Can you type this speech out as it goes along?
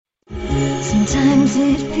Sometimes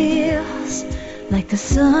it feels like the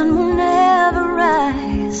sun will never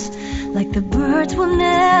rise, like the birds will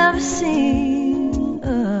never sing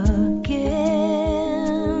again.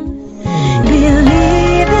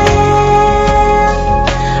 Believe in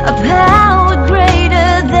a power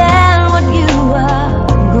greater than what you are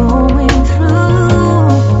going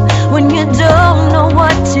through. When you don't know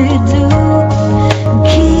what to do,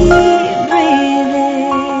 keep breathing.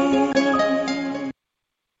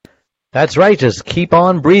 That's right, just keep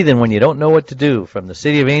on breathing when you don't know what to do. From the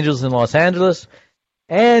City of Angels in Los Angeles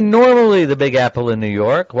and normally the Big Apple in New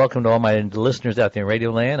York. Welcome to all my listeners out there in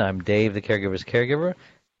Radio Land. I'm Dave, the Caregiver's Caregiver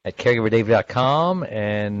at caregiverdave.com.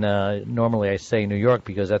 And normally I say New York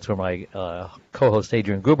because that's where my co-host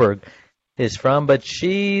Adrienne Gruberg is from. But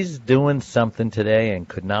she's doing something today and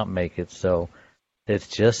could not make it, so it's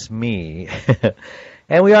just me.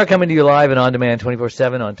 And we are coming to you live and on demand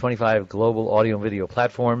 24/7 on 25 global audio and video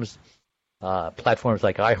platforms. Platforms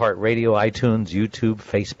like iHeartRadio, iTunes, YouTube,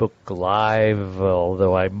 Facebook Live,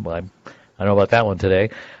 although I don't know about that one today,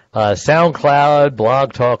 SoundCloud,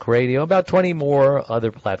 Blog Talk Radio, about 20 more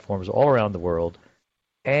other platforms all around the world.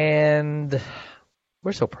 And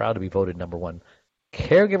we're so proud to be voted number one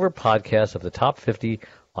caregiver podcast of the top 50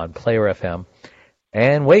 on Player FM.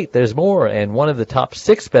 And wait, there's more, and one of the top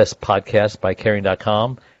 6 best podcasts by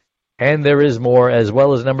Caring.com. And there is more, as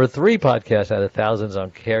well as number 3 podcast out of thousands on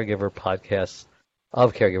Caregiver Podcasts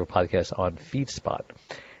on FeedSpot.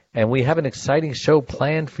 And we have an exciting show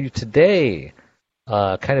planned for you today.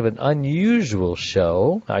 Kind of an unusual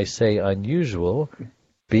show. I say unusual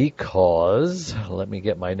because, let me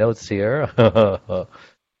get my notes here,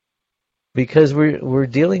 because we're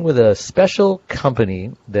dealing with a special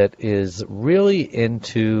company that is really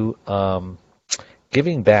into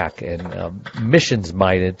giving back and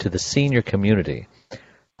missions-minded to the senior community.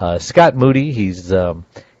 Scott Moody, he's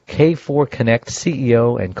K4 Connect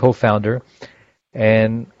CEO and co-founder,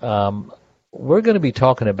 and we're going to be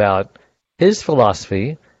talking about his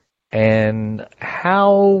philosophy and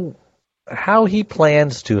how he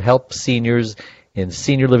plans to help seniors in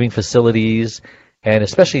senior living facilities, and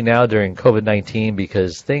especially now during COVID-19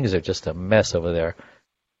 because things are just a mess over there.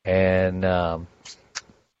 And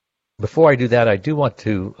before I do that, I do want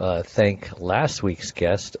to thank last week's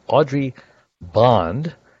guest, Audrey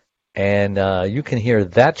Bond. And you can hear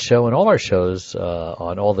that show and all our shows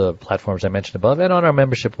on all the platforms I mentioned above and on our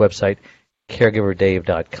membership website,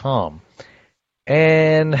 caregiverdave.com.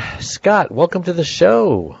 And Scott, welcome to the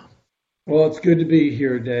show. Well, it's good to be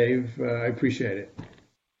here, Dave. I appreciate it.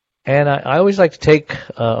 And I always like to take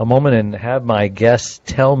a moment and have my guests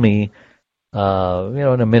tell me, in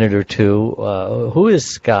a minute or two, who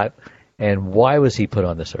is Scott and why was he put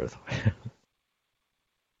on this earth?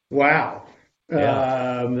 Wow.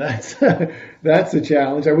 Yeah. That's a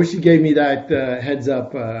challenge. I wish you gave me that heads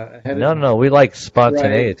up. No, we like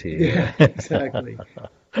spontaneity. Right. Yeah, exactly.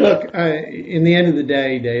 Look, in the end of the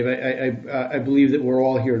day, Dave, I believe that we're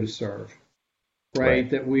all here to serve, right?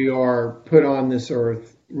 That we are put on this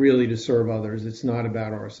earth really to serve others. It's not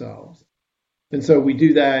about ourselves. And so we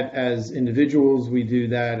do that as individuals, we do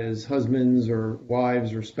that as husbands or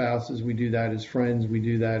wives or spouses, we do that as friends, we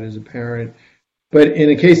do that as a parent. But in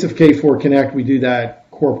the case of K4 Connect, we do that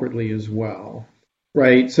corporately as well,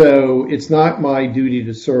 right? So it's not my duty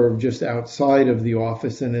to serve just outside of the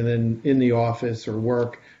office and then in the office or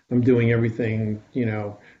work, I'm doing everything,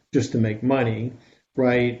 just to make money,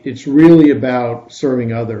 right? It's really about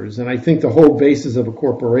serving others. And I think the whole basis of a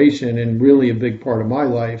corporation and really a big part of my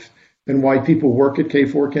life and why people work at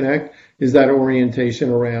K4 Connect is that orientation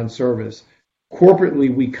around service. Corporately,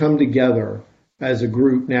 we come together as a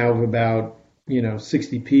group now of about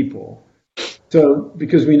 60 people. So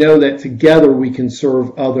because we know that together we can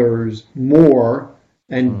serve others more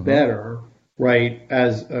and better, right,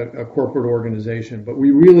 as a corporate organization. But we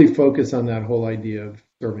really focus on that whole idea of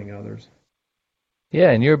serving others.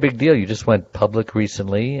 Yeah, and you're a big deal. You just went public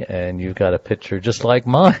recently, and you've got a picture just like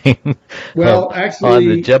mine. Well, actually, on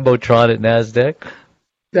the Jumbotron at NASDAQ.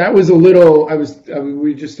 That was a little.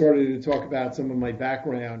 We just started to talk about some of my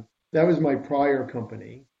background. That was my prior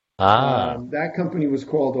company. That company was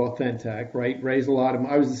called AuthenTec, right? Raised a lot of.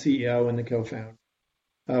 I was the CEO and the co-founder.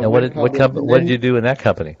 And what did you do in that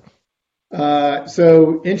company?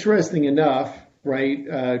 So interesting enough,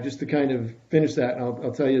 right? Just to kind of finish that, and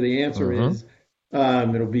I'll tell you the answer is.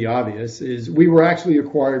 It'll be obvious, is we were actually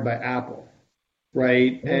acquired by Apple,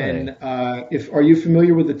 right? And are you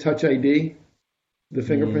familiar with the Touch ID, the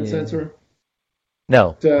fingerprint sensor?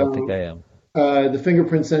 No, I don't think I am. The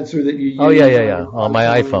fingerprint sensor that you use. Oh, yeah. On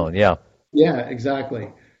my iPhone, yeah. Yeah, exactly.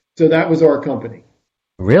 So that was our company.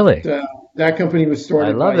 Really? So that company was started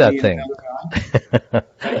I love by that me thing. and another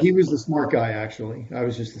He was the smart guy, actually. I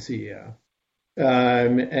was just the CEO.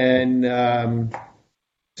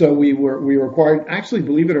 So we were acquired. Actually,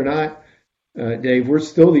 believe it or not, Dave, we're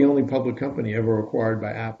still the only public company ever acquired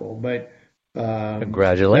by Apple. But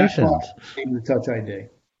Congratulations. that became the Touch ID.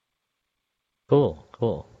 Cool.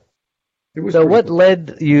 It was So pretty what cool.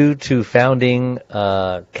 led you to founding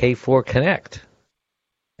K4 Connect?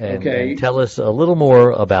 And tell us a little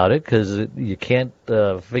more about it, because you can't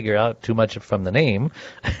figure out too much from the name.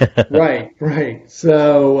 Right.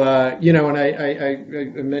 So, and I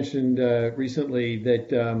mentioned recently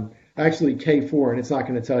that actually K4, and it's not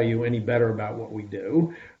going to tell you any better about what we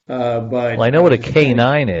do. But well, I know what a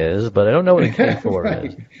K9 is, but I don't know what a K4 right.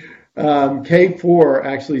 is. K4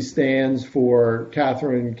 actually stands for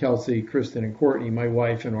Catherine, Kelsey, Kristen, and Courtney, my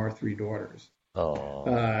wife, and our 3 daughters. Oh.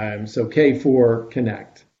 So K4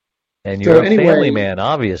 Connect. And you're a family man,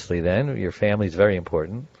 obviously, then. Your family's very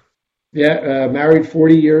important. Yeah, married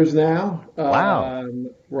 40 years now. Wow.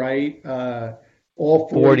 Right. All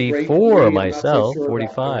 44 myself,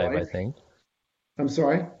 45, I think. I'm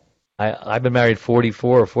sorry? I've been married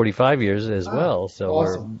 44 or 45 years as well, so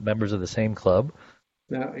awesome. We're members of the same club.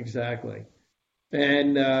 No, exactly.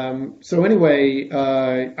 And so anyway,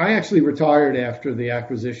 I actually retired after the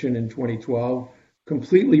acquisition in 2012,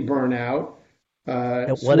 completely burnt out.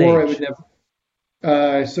 At what age? I would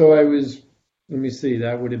never. So I was. Let me see.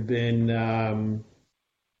 That would have been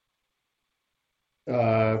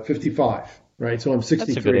 55, right? So I'm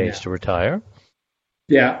 63 That's a good age now. to retire.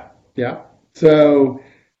 Yeah. So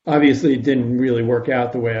obviously it didn't really work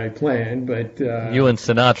out the way I planned, but you and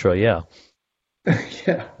Sinatra, yeah.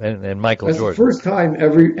 Yeah. And Michael That's Jordan. the first time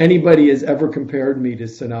anybody has ever compared me to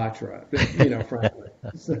Sinatra, frankly.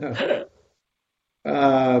 So,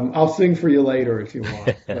 I'll sing for you later if you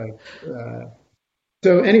want. But,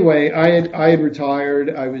 so anyway, I had retired.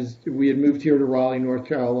 We had moved here to Raleigh, North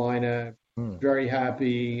Carolina. Very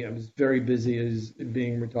happy. I was very busy as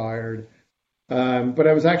being retired. But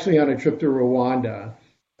I was actually on a trip to Rwanda.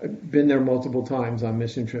 I've been there multiple times on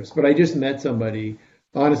mission trips. But I just met somebody,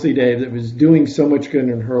 honestly, Dave, that was doing so much good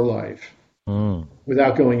in her life,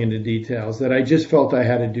 without going into details, that I just felt I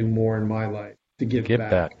had to do more in my life to give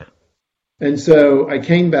back. And so I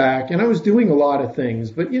came back, and I was doing a lot of things,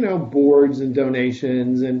 but, boards and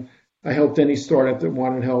donations, and I helped any startup that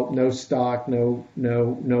wanted help. No stock, no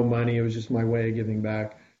money. It was just my way of giving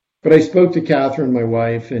back. But I spoke to Catherine, my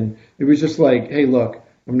wife, and it was just like, hey, look,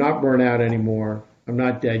 I'm not burnt out anymore. I'm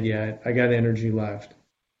not dead yet. I got energy left.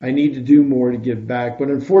 I need to do more to give back. But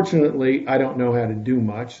unfortunately, I don't know how to do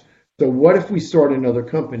much. So what if we start another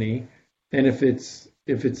company, and if it's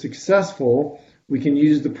successful, we can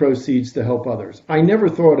use the proceeds to help others. I never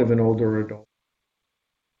thought of an older adult,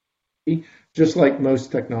 just like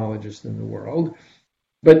most technologists in the world.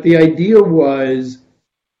 But the idea was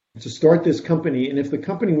to start this company, and if the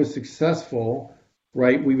company was successful,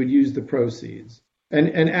 right, we would use the proceeds.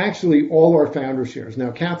 And actually, all our founder shares.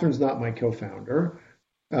 Now, Catherine's not my co-founder,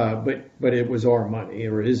 but it was our money,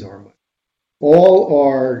 or is our money. All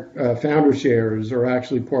our founder shares are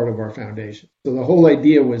actually part of our foundation. So the whole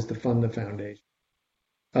idea was to fund the foundation.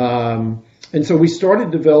 And so we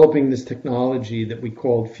started developing this technology that we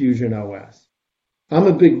called Fusion OS. I'm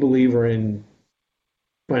a big believer in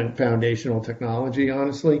foundational technology,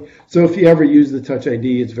 honestly. So if you ever use the Touch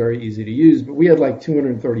ID, it's very easy to use. But we had like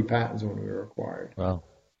 230 patents when we were acquired. Wow.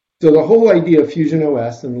 So the whole idea of Fusion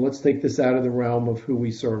OS, and let's take this out of the realm of who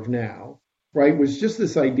we serve now, right, was just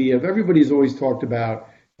this idea of everybody's always talked about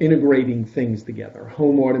integrating things together.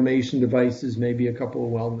 Home automation devices, maybe a couple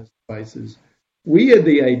of wellness devices. We had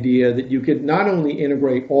the idea that you could not only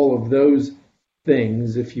integrate all of those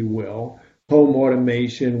things, if you will, home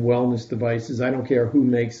automation, wellness devices, I don't care who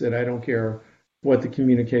makes it, I don't care what the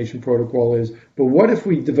communication protocol is, but what if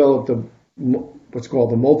we developed what's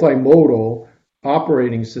called a multimodal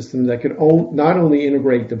operating system that could not only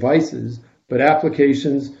integrate devices, but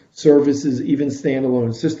applications, services, even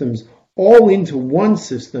standalone systems, all into one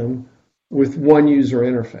system with one user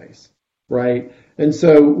interface, right? And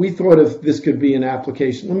so we thought if this could be an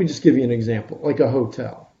application, let me just give you an example, like a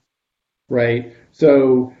hotel, right?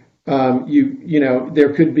 So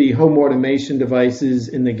there could be home automation devices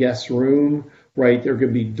in the guest room, right? There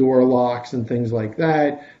could be door locks and things like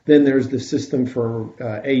that. Then there's the system for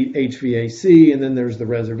HVAC, and then there's the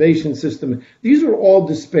reservation system. These are all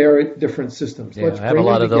disparate, different systems. Yeah, I have a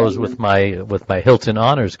lot of those with my Hilton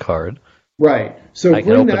Honors card. Right. So I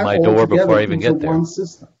can open my door before I even get there. One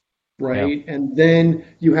system, right? Yeah. And then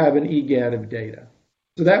you have an EGAD of data.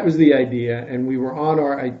 So that was the idea, and we were on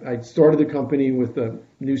I started the company with a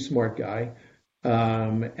new smart guy,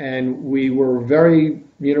 And we were very,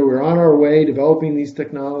 we were on our way developing these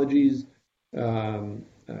technologies, filing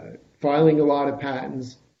a lot of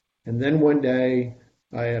patents. And then one day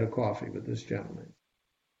I had a coffee with this gentleman.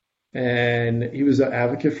 And he was an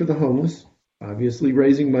advocate for the homeless, obviously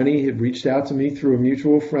raising money. He had reached out to me through a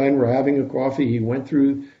mutual friend. We're having a coffee. He went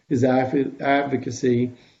through his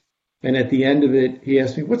advocacy. And at the end of it, he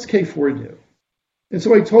asked me, what's K4 do? And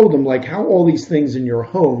so I told him, like, how all these things in your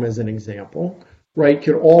home, as an example, right,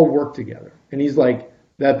 could all work together. And he's like,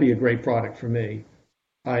 that'd be a great product for me.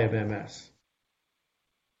 I have MS.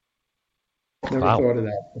 Never thought of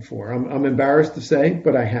that before. I'm embarrassed to say,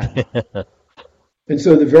 but I have. And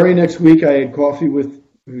so the very next week, I had coffee with,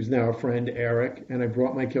 who's now a friend, Eric, and I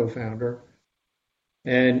brought my co-founder.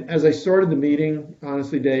 And as I started the meeting,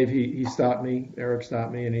 honestly, Dave, he stopped me. Eric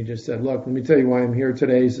stopped me, and he just said, look, let me tell you why I'm here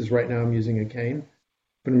today. He says, right now I'm using a cane,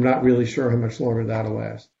 but I'm not really sure how much longer that'll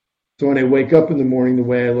last. So when I wake up in the morning, the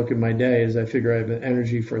way I look at my day is I figure I have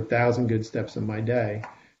energy for 1,000 good steps in my day,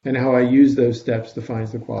 and how I use those steps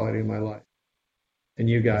defines the quality of my life. And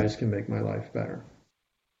you guys can make my life better.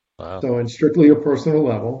 Wow. So on strictly a personal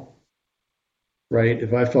level, right,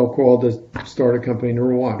 if I felt called to start a company in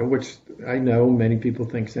Rwanda, which I know many people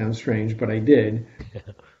think sounds strange, but I did,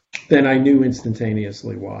 then I knew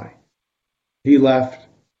instantaneously why. He left.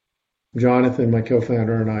 Jonathan, my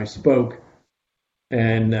co-founder, and I spoke,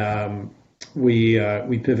 and we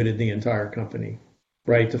pivoted the entire company,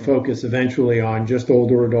 right, to focus eventually on just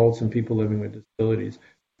older adults and people living with disabilities.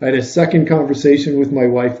 I had a second conversation with my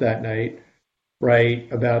wife that night,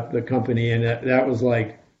 right, about the company, and that was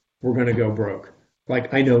like, we're going to go broke.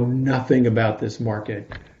 Like, I know nothing about this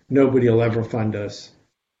market. Nobody will ever fund us.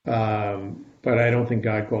 But I don't think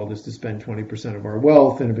God called us to spend 20% of our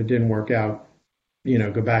wealth, and if it didn't work out,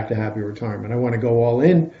 go back to happy retirement. I want to go all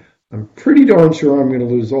in. I'm pretty darn sure I'm going to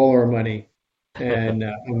lose all our money, and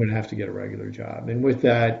I'm going to have to get a regular job. And with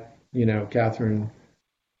that, Catherine,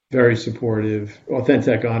 very supportive.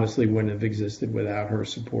 AuthenTec honestly wouldn't have existed without her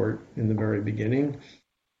support in the very beginning.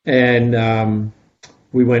 And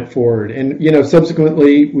we went forward. And,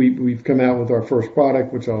 subsequently, we've come out with our first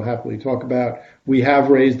product, which I'll happily talk about. We have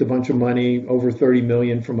raised a bunch of money, over $30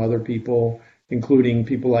 million from other people, including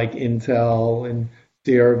people like Intel and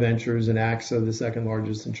Sierra Ventures and AXA, the second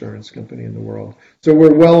largest insurance company in the world. So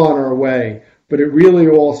we're well on our way. But it really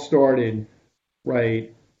all started,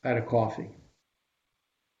 right, at a coffee.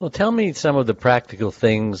 Well, tell me some of the practical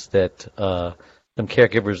things that some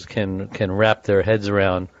caregivers can wrap their heads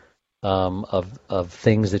around of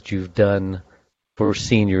things that you've done for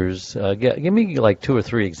seniors. Give me like 2 or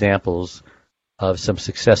 3 examples of some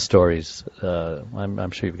success stories.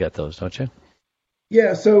 I'm sure you've got those, don't you?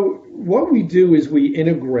 Yeah, so what we do is we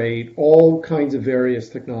integrate all kinds of various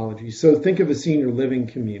technologies. So think of a senior living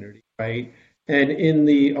community, right? And in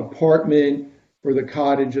the apartment or the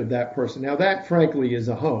cottage of that person. Now that frankly is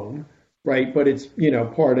a home, right? But it's,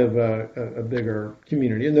 part of a bigger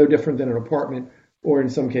community, and no different than an apartment or in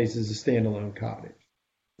some cases a standalone cottage,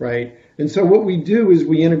 right? And so what we do is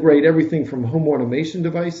we integrate everything from home automation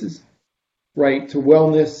devices, right, to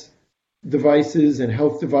wellness devices and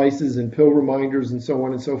health devices and pill reminders and so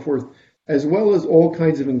on and so forth, as well as all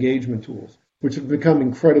kinds of engagement tools, which have become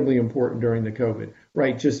incredibly important during the COVID,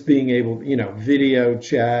 right? Just being able, video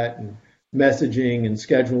chat and messaging and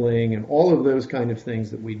scheduling and all of those kind of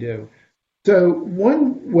things that we do. So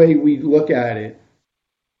one way we look at it,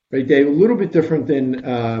 right, Dave, a little bit different than,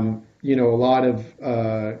 a lot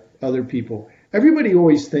of other people. Everybody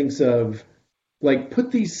always thinks of, like,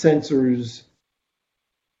 put these sensors,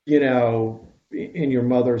 in your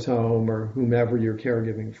mother's home or whomever you're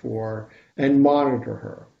caregiving for and monitor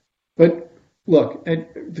her. But look,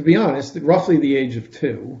 to be honest, at roughly the age of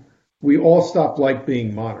 2, we all stop like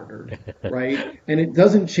being monitored, right? And it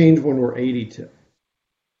doesn't change when we're 82.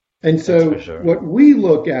 And so what we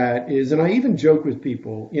look at is, and I even joke with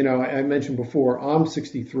people, I mentioned before, I'm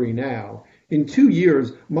 63 now. In 2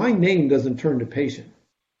 years, my name doesn't turn to patient,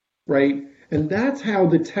 right? And that's how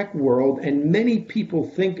the tech world and many people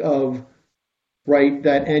think of, right,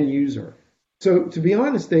 that end user. So to be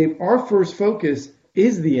honest, Dave, our first focus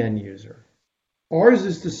is the end user. Ours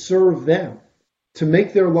is to serve them, to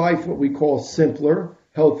make their life what we call simpler,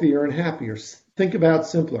 healthier, and happier. Think about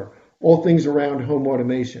simpler, all things around home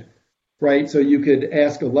automation, right? So you could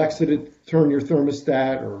ask Alexa to turn your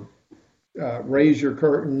thermostat or raise your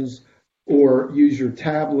curtains or use your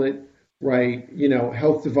tablet, right?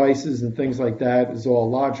 Health devices and things like that is all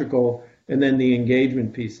logical. And then the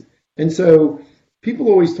engagement piece. And so people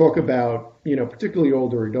always talk about, particularly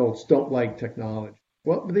older adults don't like technology.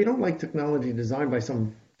 Well, they don't like technology designed by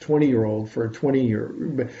some 20-year-old for a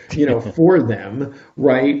 20-year, for them,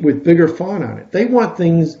 right, with bigger font on it. They want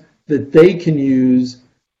things that they can use,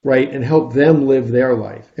 right, and help them live their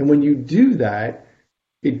life. And when you do that,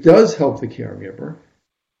 it does help the caregiver,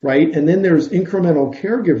 right? And then there's incremental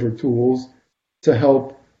caregiver tools to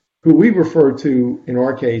help who we refer to, in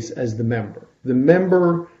our case, as the member. The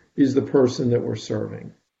member is the person that we're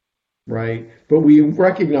serving, right? But we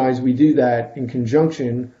recognize we do that in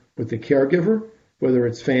conjunction with the caregiver, whether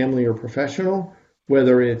it's family or professional,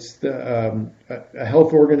 whether it's a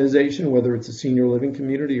health organization, whether it's a senior living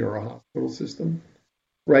community or a hospital system,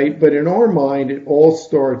 right? But in our mind, it all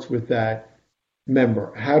starts with that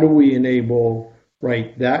member. How do we enable,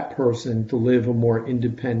 right, that person to live a more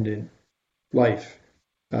independent life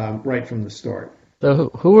right from the start? So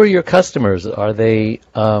who are your customers? Are they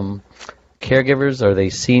caregivers? Are they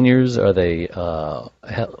seniors? Are they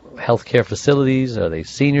healthcare facilities? Are they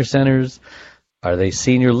senior centers? Are they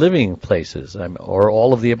senior living places, or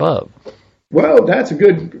all of the above? Well, that's a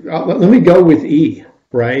good. Let me go with E,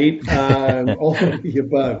 right? All of the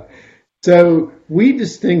above. So we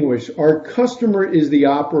distinguish our customer is the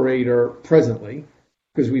operator presently,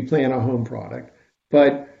 because we plan a home product,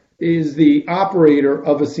 but is the operator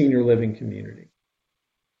of a senior living community.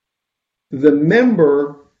 The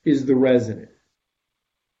member is the resident.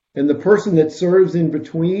 And the person that serves in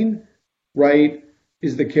between, right,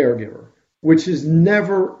 is the caregiver, which has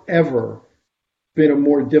never, ever been a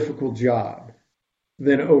more difficult job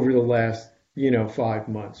than over the last, 5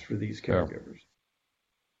 months for these caregivers.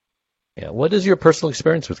 Yeah. What is your personal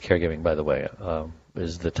experience with caregiving, by the way?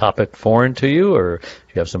 Is the topic foreign to you, or do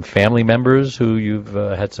you have some family members who you've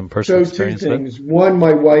had some personal experience with? So two things. One,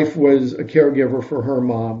 my wife was a caregiver for her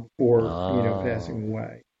mom before, passing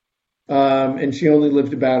away. And she only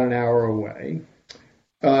lived about an hour away.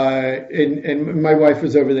 And my wife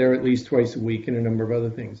was over there at least twice a week and a number of other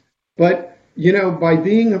things. But, by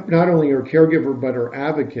being not only her caregiver, but her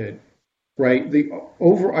advocate, right,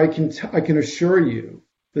 I can assure you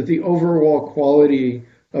that the overall quality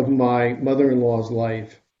of my mother-in-law's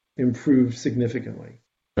life improved significantly.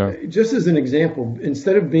 Sure. Just as an example,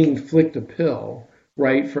 instead of being flicked a pill,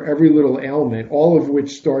 right, for every little ailment, all of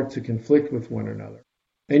which start to conflict with one another,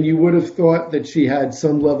 and you would have thought that she had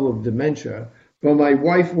some level of dementia, but my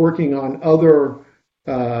wife working on other,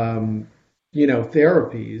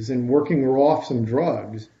 therapies and working her off some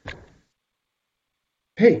drugs,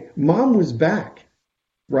 hey, mom was back.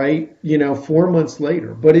 Right, 4 months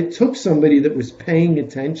later. But it took somebody that was paying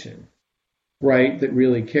attention, right, that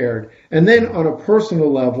really cared. And then on a personal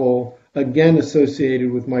level, again associated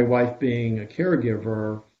with my wife being a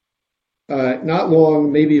caregiver, not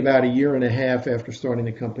long, maybe about a year and a half after starting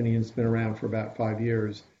the company, and it's been around for about 5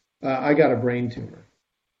 years, I got a brain tumor.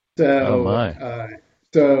 So,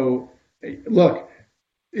 look,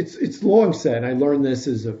 it's long said. I learned this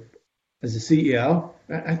as a CEO.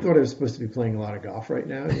 I thought I was supposed to be playing a lot of golf right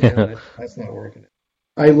now. That's not working.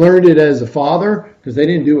 I learned it as a father because they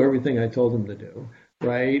didn't do everything I told them to do,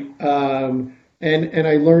 right? And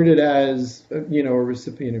I learned it as a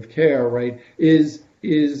recipient of care, right? Is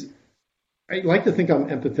I like to think I'm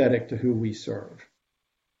empathetic to who we serve,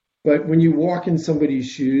 but when you walk in somebody's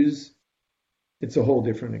shoes, it's a whole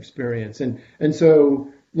different experience. And so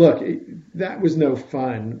look, that was no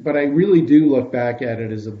fun, but I really do look back at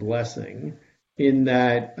it as a blessing. In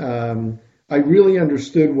that I really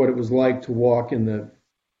understood what it was like to walk in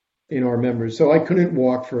our members. So I couldn't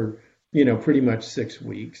walk for, pretty much 6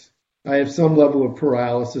 weeks. I have some level of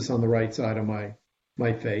paralysis on the right side of my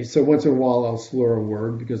face. So once in a while I'll slur a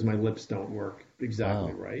word because my lips don't work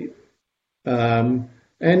exactly right. And,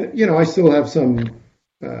 I still have some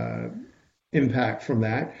impact from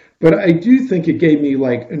that. But I do think it gave me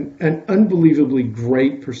like an unbelievably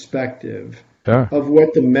great perspective of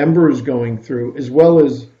what the member is going through, as well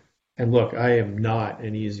as, and look, I am not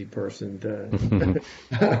an easy person to,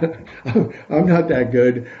 I'm not that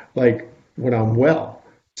good, like when I'm well.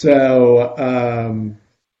 So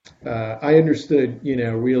I understood,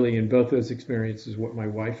 really in both those experiences what my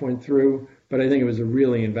wife went through, but I think it was a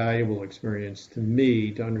really invaluable experience to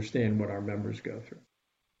me to understand what our members go through.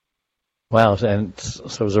 Wow, and so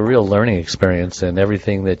it was a real learning experience, and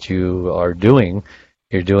everything that you are doing,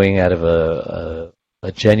 you're doing out of a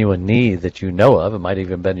genuine need that you know of. It might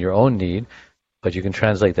even been your own need, but you can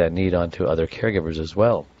translate that need onto other caregivers as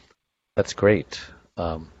well. That's great.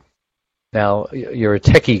 Now, you're a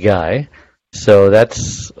techie guy, so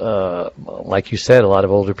that's, like you said, a lot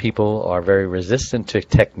of older people are very resistant to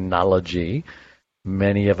technology.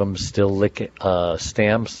 Many of them still lick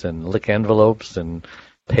stamps and lick envelopes and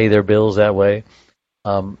pay their bills that way.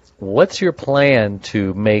 What's your plan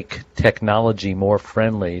to make technology more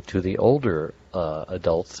friendly to the older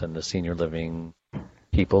adults and the senior living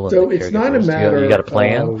people? And So the it's not a caregivers? matter You got a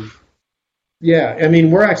plan? Yeah, I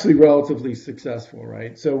mean, we're actually relatively successful,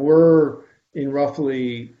 right? So we're in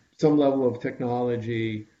roughly some level of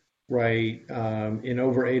technology, right, in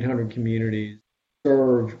over 800 communities,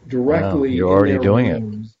 serve Wow, directly you're in already their doing it.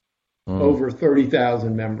 rooms Mm. over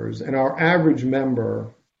 30,000 members. And our average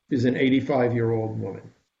member is an 85-year-old woman,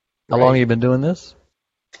 How long have right? you been doing this?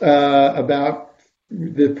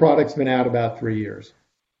 The product's been out about 3 years.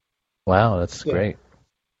 Wow, that's So, great.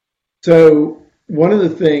 so one of the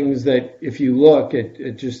things that if you look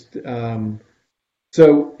at just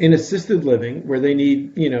so in assisted living where they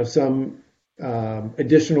need some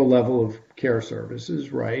additional level of care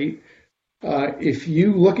services, right? If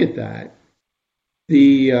you look at that,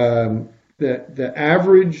 the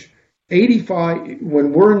average 85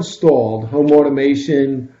 when we're installed home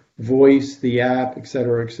automation, voice, the app, et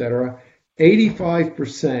cetera,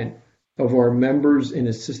 85% of our members in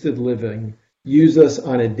assisted living use us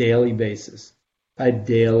on a daily basis,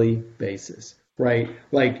 right?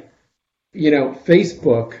 Like,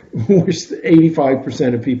 Facebook, which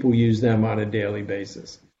 85% of people use them on a daily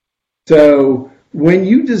basis. So when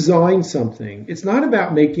you design something, it's not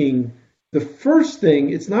about making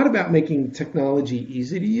it's not about making technology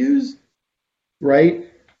easy to use, right?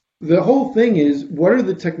 The whole thing is, what are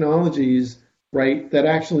the technologies, right, that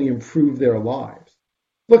actually improve their lives?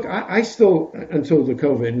 Look, I still, until the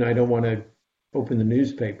COVID, and I don't want to open the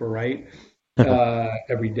newspaper, right,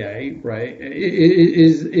 every day, right,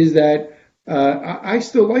 is that I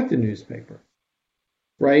still like the newspaper,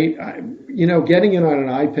 right? Getting it on an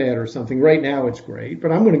iPad or something, right now it's great,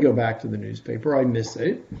 but I'm going to go back to the newspaper. I miss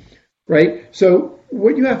it, right? So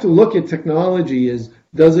what you have to look at technology is,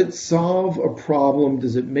 does it solve a problem?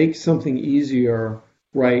 Does it make something easier,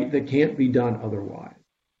 right, that can't be done otherwise?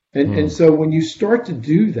 And so when you start to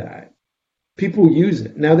do that, people use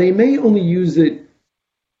it. Now, they may only use it,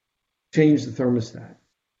 change the thermostat,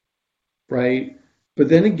 right? But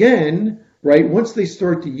then again, right, once they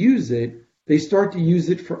start to use it, they start to use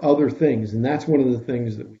it for other things. And that's one of the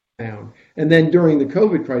things that we found. And then during the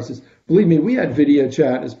COVID crisis, believe me, we had video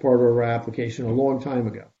chat as part of our application a long time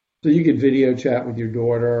ago. So you could video chat with your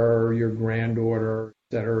daughter or your granddaughter,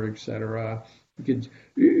 et cetera, et cetera. You could,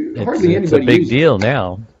 hardly It's anybody a big uses deal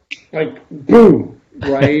now. like boom,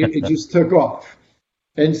 right? It just took off.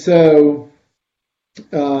 And so,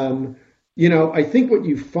 I think what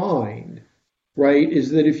you find, right,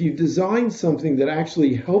 is that if you design something that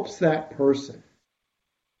actually helps that person,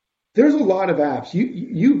 there's a lot of apps.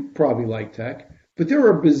 You probably like tech, but there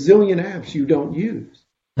are a bazillion apps you don't use.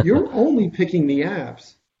 You're only picking the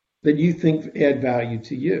apps that you think add value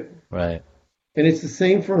to you. Right. And it's the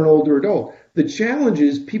same for an older adult. The challenge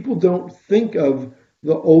is people don't think of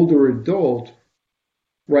the older adult,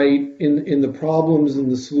 right, in the problems and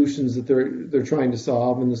the solutions that they're trying to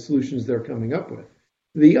solve and the solutions they're coming up with.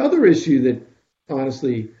 The other issue that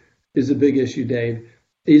honestly is a big issue, Dave,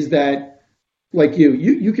 is that like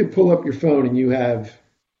you could pull up your phone and you have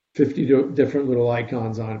 50 different little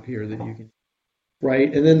icons on up here that you can,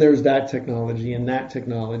 right? And then there's that technology and that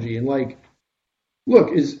technology. And like,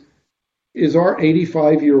 look, is our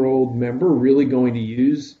 85-year-old member really going to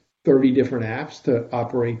use 30 different apps to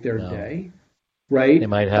operate their day, right? They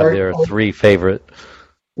might have their three favorite.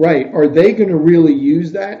 Right. Are they going to really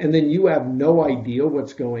use that? And then you have no idea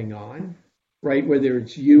what's going on, right? Whether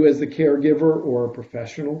it's you as the caregiver or a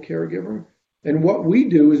professional caregiver. And what we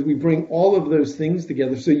do is we bring all of those things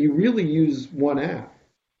together so you really use one app.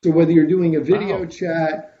 So whether you're doing a video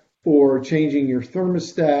chat or changing your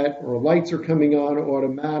thermostat or lights are coming on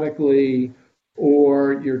automatically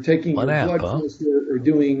or you're taking your blood pressure or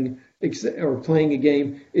doing or playing a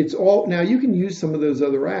game, it's all now you can use some of those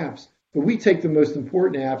other apps, but we take the most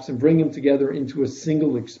important apps and bring them together into a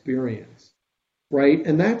single experience, right?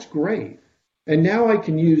 And that's great. And now I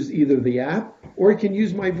can use either the app or I can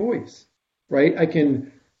use my voice, right? I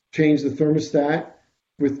can change the thermostat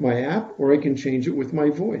with my app or I can change it with my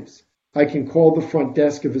voice. I can call the front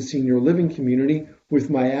desk of a senior living community with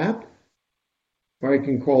my app or I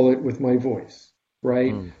can call it with my voice,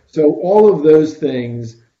 right? So all of those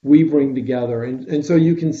things we bring together. And so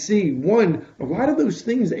you can see, one, a lot of those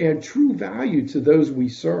things add true value to those we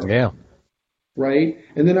serve. Yeah. Right?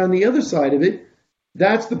 And then on the other side of it,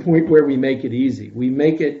 that's the point where we make it easy. We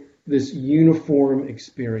make it this uniform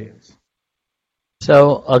experience.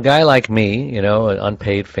 So a guy like me, an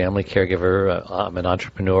unpaid family caregiver, I'm an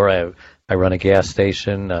entrepreneur. I run a gas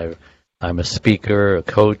station. I'm a speaker, a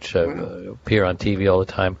coach. I appear on TV all the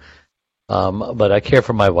time. But I care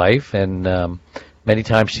for my wife, and Many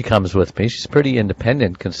times she comes with me. She's pretty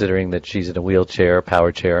independent considering that she's in a wheelchair,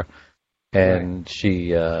 power chair, and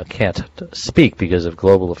she can't speak because of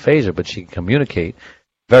global aphasia, but she can communicate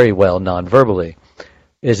very well non-verbally.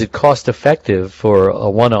 Is it cost effective for a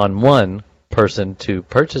one-on-one person to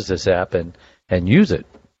purchase this app and use it?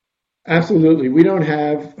 Absolutely. We don't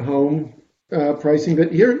have home pricing,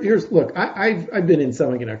 but here's look. I've been in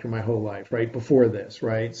semiconductor my whole life, right? Before this,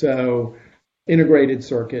 right? So integrated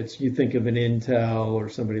circuits. You think of an Intel or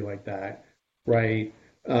somebody like that, right?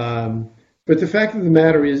 But the fact of the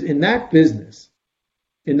matter is, in that business,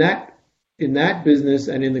 in that business,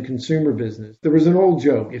 and in the consumer business, there was an old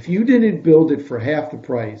joke: if you didn't build it for half the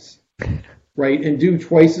price, right, and do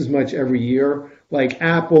twice as much every year, like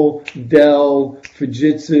Apple, Dell,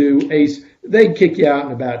 Fujitsu, Ace, they'd kick you out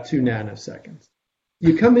in about 2 nanoseconds.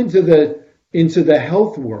 You come into the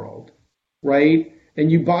health world, right,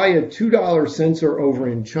 and you buy a $2 sensor over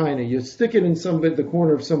in China, you stick it in the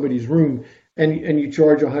corner of somebody's room, and you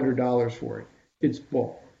charge $100 for it. It's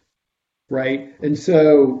bull, right? And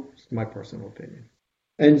so, it's my personal opinion.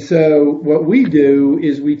 And so what we do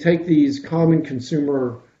is we take these common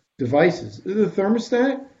consumer devices. The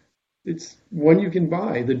thermostat, it's one you can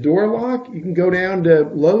buy. The door lock, you can go down to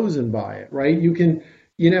Lowe's and buy it, right? You can,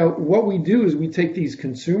 what we do is we take these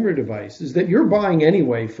consumer devices that you're buying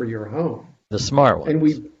anyway for your home. The smart ones. And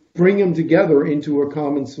we bring them together into a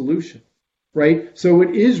common solution, right? So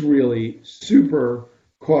it is really super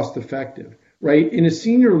cost effective, right? In a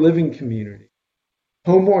senior living community,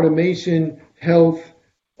 home automation, health,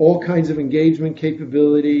 all kinds of engagement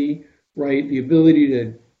capability, right? The ability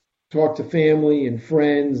to talk to family and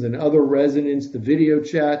friends and other residents, to video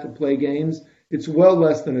chat, to play games. It's well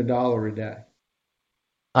less than $1 a day.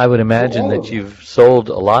 I would imagine that you've sold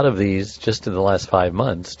a lot of these just in the last 5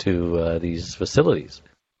 months to these facilities.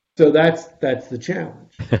 So that's the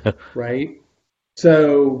challenge, right?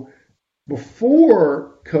 So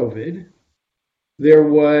before COVID, there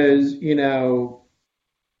was,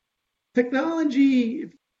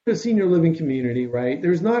 technology, a senior living community, right?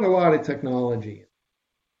 There's not a lot of technology.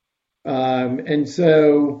 And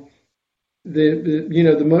so a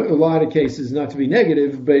lot of cases, not to be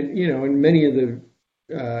negative, but, in many of the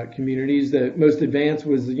communities, the most advanced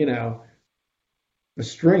was, a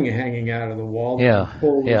string hanging out of the wall. Yeah.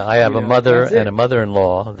 I have a mother and a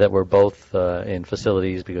mother-in-law that were both in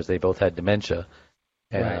facilities because they both had dementia.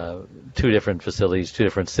 Right. 2 different facilities, 2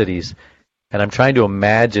 different cities. And I'm trying to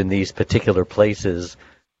imagine these particular places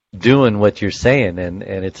doing what you're saying, and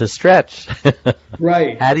it's a stretch.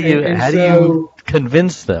 Right. How do you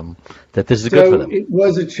convince them that this is good for them? It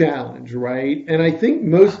was a challenge, right? And I think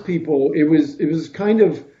most people, it was kind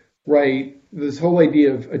of, right, this whole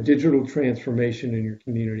idea of a digital transformation in your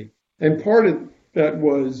community. And part of that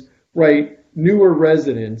was, right, newer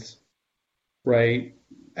residents, right,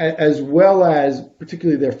 as well as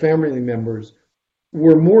particularly their family members,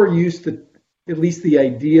 were more used to at least the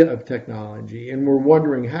idea of technology, and we're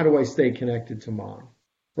wondering, how do I stay connected to mom,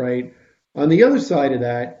 right? On the other side of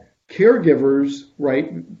that, caregivers,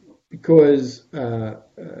 right, because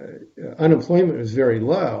unemployment was very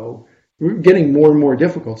low, we were getting more and more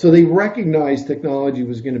difficult. So they recognized technology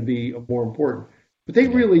was going to be more important. But they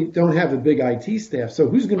really don't have a big IT staff, so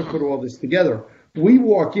who's going to put all this together? We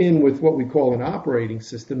walk in with what we call an operating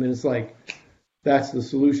system, and it's like, that's the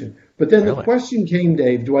solution. But then the question came,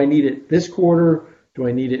 Dave, do I need it this quarter? Do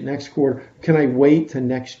I need it next quarter? Can I wait to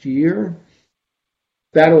next year?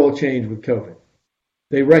 That all changed with COVID.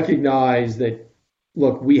 They recognize that,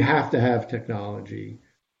 look, we have to have technology,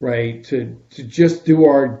 right, to just do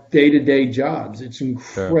our day-to-day jobs. It's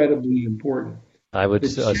incredibly important. I would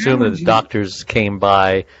assume that the doctors came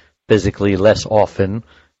by physically less often,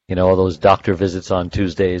 all those doctor visits on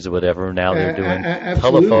Tuesdays or whatever. Now they're doing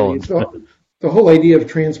telephones. The whole idea of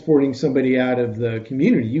transporting somebody out of the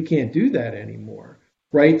community, you can't do that anymore,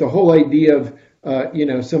 right? The whole idea of,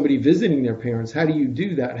 somebody visiting their parents, how do you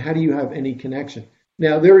do that? How do you have any connection?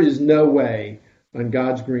 Now, there is no way on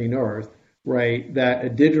God's green earth, right, that a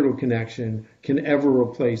digital connection can ever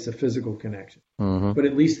replace a physical connection. Mm-hmm. But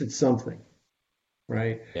at least it's something,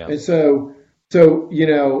 right? Yeah. And so,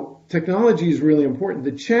 technology is really important.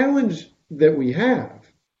 The challenge that we have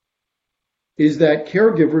is that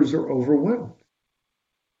caregivers are overwhelmed.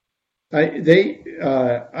 I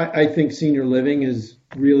think senior living has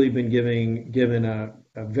really been given a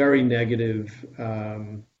very negative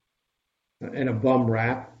and a bum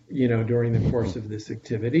rap, during the course of this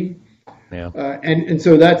activity. Yeah. And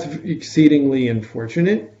so that's exceedingly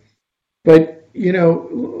unfortunate. But,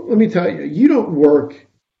 let me tell you, you don't work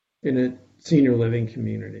in a senior living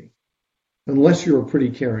community unless you're a pretty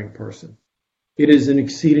caring person. It is an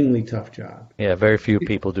exceedingly tough job. Yeah, very few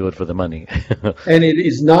people do it for the money. And it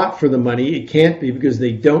is not for the money. It can't be because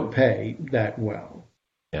they don't pay that well.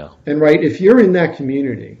 Yeah. And right, if you're in that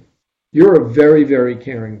community, you're a very, very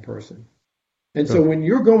caring person. And so when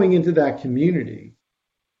you're going into that community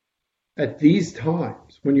at these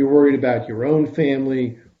times, when you're worried about your own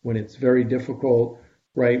family, when it's very difficult,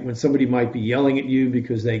 right? When somebody might be yelling at you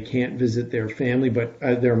because they can't visit their family, but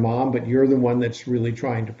their mom, but you're the one that's really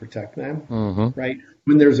trying to protect them, right?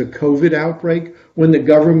 When there's a COVID outbreak, when the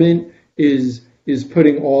government is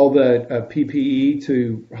putting all the PPE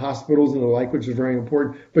to hospitals and the like, which is very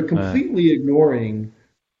important, but completely ignoring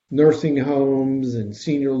nursing homes and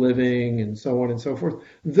senior living and so on and so forth.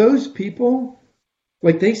 Those people,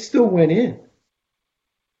 like, they still went in.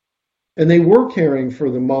 And they were caring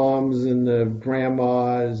for the moms and the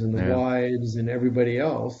grandmas and the wives and everybody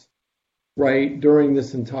else, right, during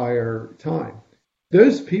this entire time.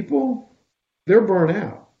 Those people, they're burnt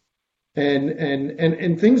out.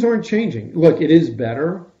 And things aren't changing. Look, it is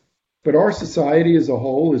better, but our society as a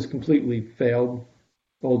whole has completely failed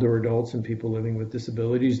older adults and people living with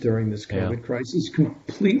disabilities during this COVID crisis,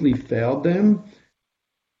 completely failed them.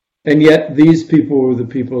 And yet these people are the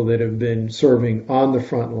people that have been serving on the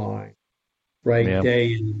front line, right,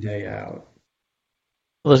 day in and day out.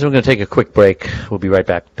 Well, listen, we're going to take a quick break. We'll be right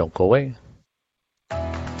back. Don't go away.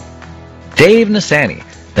 Dave Nassani,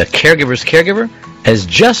 the Caregiver's Caregiver, has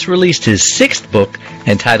just released his 6th book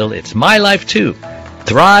entitled It's My Life Too,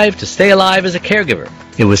 Thrive to Stay Alive as a Caregiver.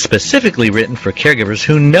 It was specifically written for caregivers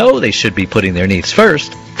who know they should be putting their needs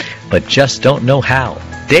first, but just don't know how.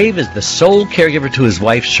 Dave is the sole caregiver to his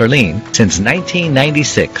wife, Charlene, since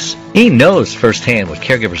 1996. He knows firsthand what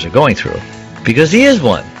caregivers are going through, because he is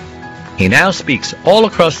one. He now speaks all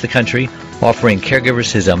across the country, offering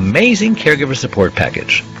caregivers his amazing caregiver support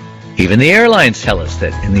package. Even the airlines tell us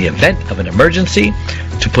that in the event of an emergency,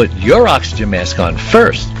 to put your oxygen mask on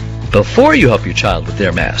first, before you help your child with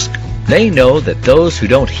their mask. They know that those who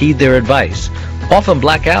don't heed their advice often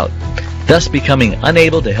black out, thus becoming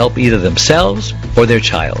unable to help either themselves or their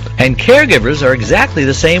child. And caregivers are exactly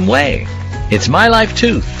the same way. It's My Life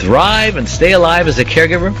Too, Thrive and Stay Alive as a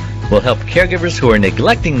Caregiver, will help caregivers who are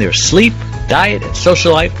neglecting their sleep, diet, and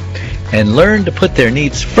social life and learn to put their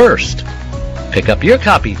needs first. Pick up your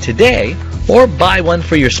copy today or buy one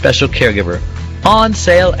for your special caregiver, on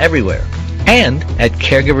sale everywhere and at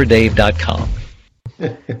caregiverdave.com.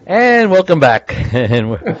 And welcome back and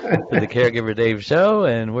we're to the Caregiver Dave Show,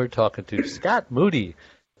 and we're talking to Scott Moody.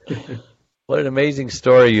 What an amazing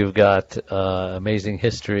story you've got, amazing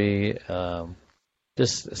history.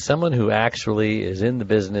 Just someone who actually is in the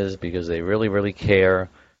business because they really, really care.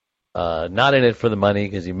 Not in it for the money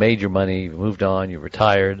because you made your money, you moved on, you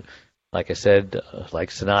retired. Like I said, like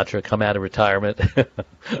Sinatra, come out of retirement.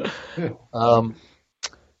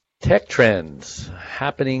 Tech trends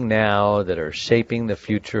happening now that are shaping the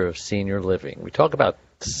future of senior living. We talk about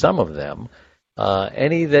some of them.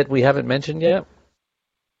 Any that we haven't mentioned yet?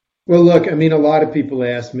 Well, look, I mean, a lot of people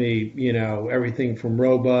ask me, you know, everything from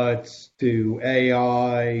robots to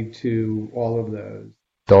AI to all of those.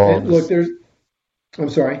 Dogs. And look,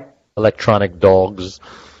 I'm sorry? Electronic dogs.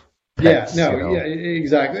 Pets,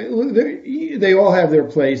 exactly. Look, they all have their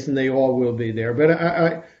place and they all will be there. But,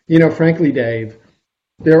 I frankly, Dave,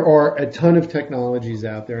 there are a ton of technologies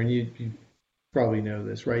out there, and you probably know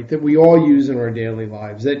this, right, that we all use in our daily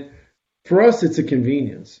lives. That for us, it's a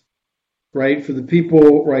convenience, right? For the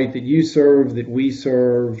people, right, that you serve, that we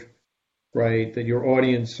serve, right, that your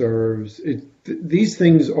audience serves, these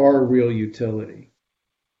things are a real utility.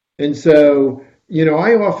 And so,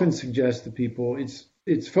 I often suggest to people,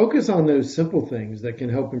 it's focus on those simple things that can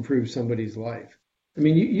help improve somebody's life. I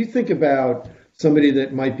mean, you think about somebody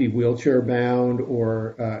that might be wheelchair bound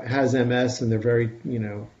or has MS and they're very,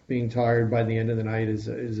 being tired by the end of the night is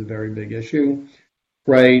a very big issue,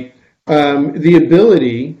 right? The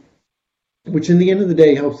ability, which in the end of the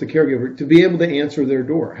day helps the caregiver, to be able to answer their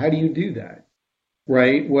door. How do you do that,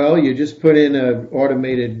 right? Well, you just put in an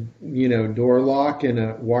automated, door lock and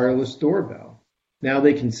a wireless doorbell. Now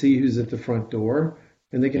they can see who's at the front door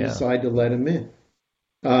and they can decide to let them in.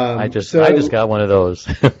 I just got one of those.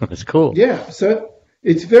 It's cool. Yeah, so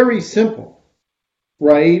it's very simple,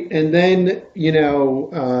 right? And then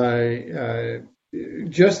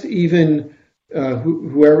just even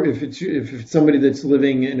whoever, if it's somebody that's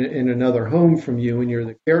living in another home from you and you're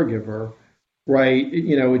the caregiver, right?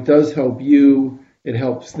 It does help you. It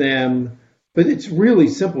helps them, but it's really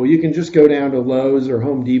simple. You can just go down to Lowe's or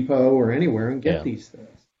Home Depot or anywhere and get these things.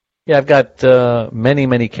 Yeah, I've got many,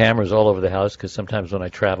 many cameras all over the house because sometimes when I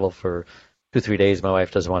travel for 2-3 days, my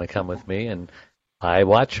wife doesn't want to come with me, and I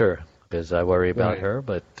watch her because I worry about Right. her.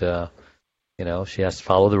 But she has to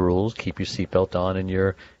follow the rules. Keep your seatbelt on in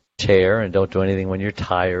your chair, and don't do anything when you're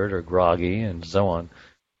tired or groggy, and so on.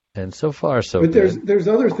 And so far, so But good. there's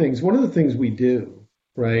other things. One of the things we do,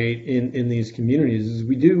 right, in these communities is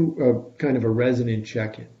we do a kind of a resident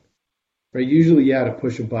check-in, right? Usually you had to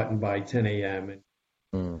push a button by 10 a.m.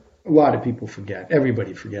 and a lot of people forget.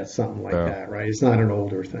 Everybody forgets something like that, right? It's not an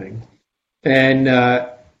older thing. And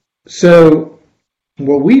so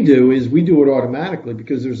what we do is we do it automatically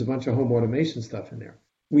because there's a bunch of home automation stuff in there.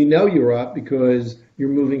 We know you're up because you're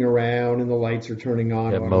moving around and the lights are turning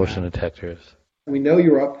on. Yeah, motion detectors. We know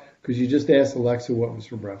you're up because you just asked Alexa what was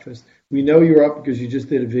for breakfast. We know you're up because you just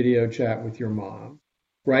did a video chat with your mom,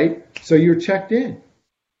 right? So you're checked in,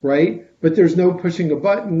 right? But there's no pushing a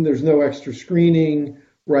button. There's no extra screening,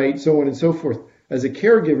 right? So on and so forth. As a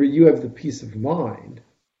caregiver, you have the peace of mind,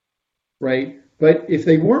 right? But if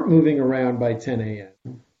they weren't moving around by 10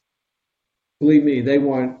 a.m., believe me, they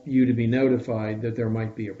want you to be notified that there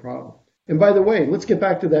might be a problem. And by the way, let's get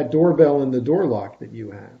back to that doorbell and the door lock that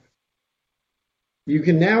you have. You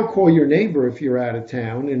can now call your neighbor if you're out of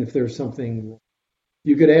town and if there's something wrong.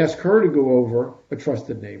 You could ask her to go over, a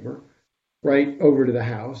trusted neighbor, right, over to the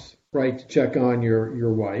house, right, to check on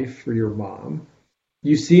your wife or your mom.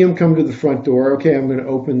 You see them come to the front door. Okay, I'm going to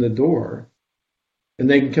open the door. And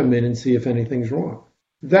they can come in and see if anything's wrong.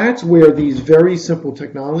 That's where these very simple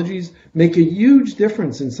technologies make a huge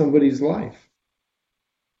difference in somebody's life.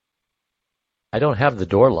 I don't have the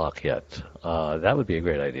door lock yet. That would be a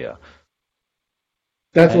great idea.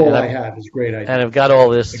 That's all I have is great idea. And I've got all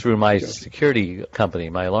this through my security company,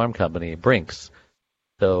 my alarm company, Brinks.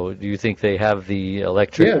 So do you think they have the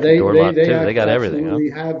electric door lock too? They got everything. Absolutely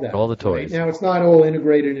have that. All the toys. Right? Now, it's not all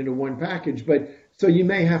integrated into one package, but so you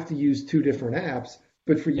may have to use two different apps.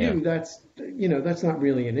 But for you, that's not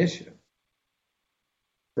really an issue,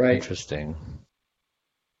 right? Interesting.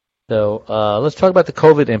 So let's talk about the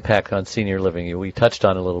COVID impact on senior living. We touched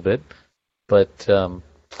on it a little bit, but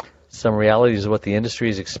some realities of what the industry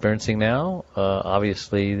is experiencing now.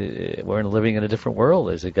 Obviously, we're living in a different world.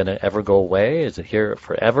 Is it going to ever go away? Is it here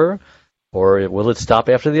forever? Or will it stop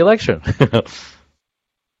after the election?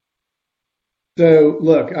 So,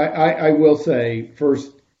 look, I will say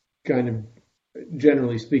first, kind of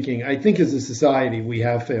generally speaking, I think as a society we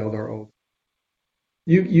have failed our old.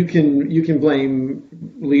 You can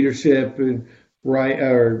blame leadership, right,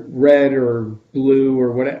 or red or blue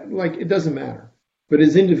or whatever. Like, it doesn't matter. But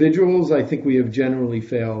as individuals, I think we have generally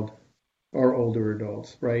failed our older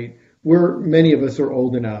adults, right? Many of us are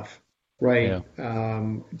old enough, right,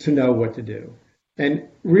 to know what to do. And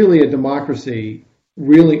really, a democracy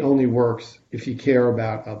really only works if you care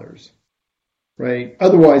about others, right?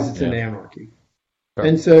 Otherwise, it's an anarchy. Sure.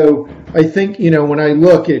 And so I think, when I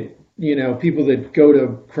look at, people that go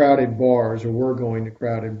to crowded bars, or were going to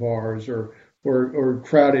crowded bars, or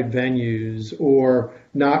crowded venues, or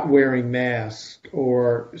not wearing masks,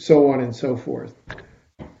 or so on and so forth,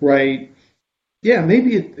 right? Yeah,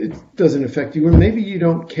 maybe it doesn't affect you, or maybe you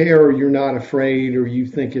don't care, or you're not afraid, or you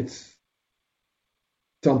think it's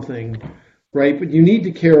something, right? But you need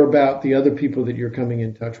to care about the other people that you're coming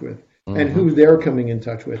in touch with, and who they're coming in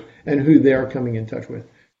touch with, and who they're coming in touch with.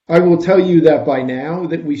 I will tell you that by now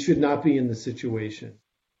that we should not be in the situation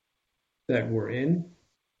that we're in,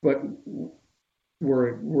 but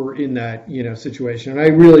we're in that situation, and I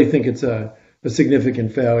really think it's a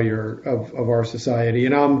significant failure of our society,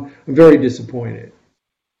 and I'm very disappointed.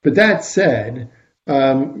 But that said,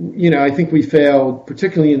 I think we failed,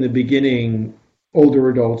 particularly in the beginning, older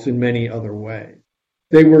adults in many other ways.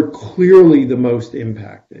 They were clearly the most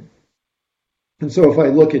impacted. And so if I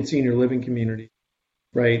look at senior living communities,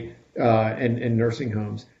 right, and nursing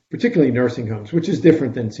homes, particularly nursing homes, which is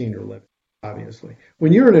different than senior living, obviously.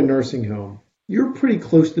 When you're in a nursing home, you're pretty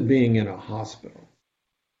close to being in a hospital.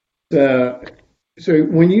 So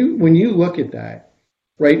when you look at that,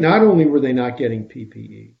 right, not only were they not getting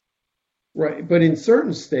PPE, right, but in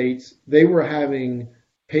certain states, they were having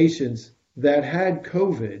patients that had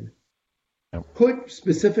COVID put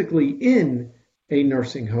specifically in a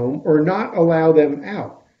nursing home or not allow them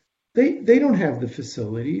out. They don't have the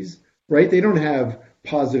facilities, right? They don't have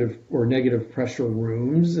positive or negative pressure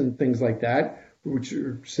rooms and things like that, which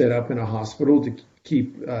are set up in a hospital to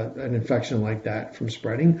keep an infection like that from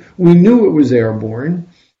spreading. We knew it was airborne.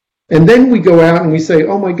 And then we go out and we say,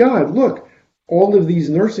 oh my God, look, all of these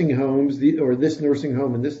nursing homes, or this nursing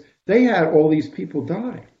home and this, they had all these people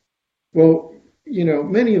die. Well,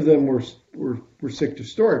 many of them were sick to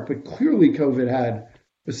start, but clearly COVID had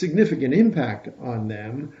a significant impact on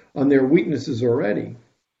them, on their weaknesses already.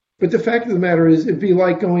 But the fact of the matter is, it'd be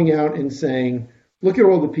like going out and saying, Look at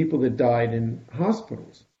all the people that died in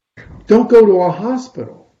hospitals. Don't go to a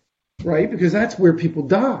hospital, right? Because that's where people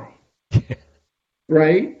die,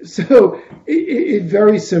 right? So it's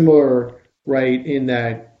very similar, right, in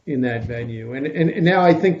that venue. And now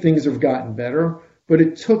I think things have gotten better, but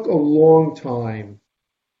it took a long time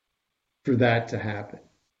for that to happen.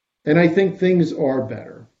 And I think things are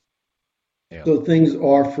better. Yeah. So things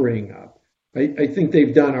are freeing up. I think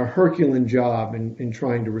they've done a Herculean job in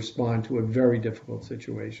trying to respond to a very difficult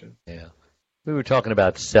situation. Yeah. We were talking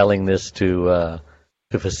about selling this to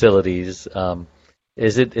facilities.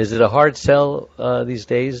 Is it a hard sell these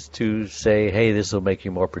days to say, hey, this will make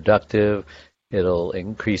you more productive, it'll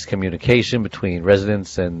increase communication between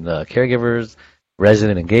residents and caregivers,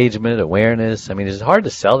 resident engagement, awareness? I mean, is it hard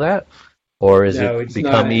to sell that? Or is it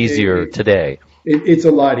become easier today? It's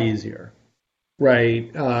a lot easier,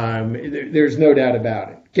 right? There's no doubt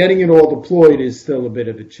about it. Getting it all deployed is still a bit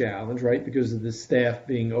of a challenge, right? Because of the staff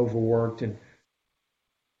being overworked and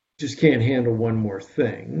just can't handle one more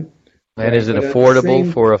thing. And right? Is it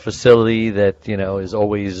affordable for a facility that, is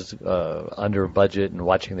always under budget and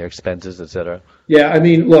watching their expenses, et cetera? Yeah, I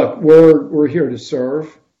mean, look, we're here to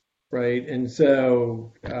serve. Right, and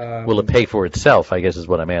so will it pay for itself? I guess is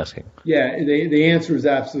what I'm asking. Yeah, the answer is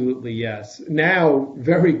absolutely yes. Now,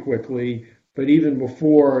 very quickly, but even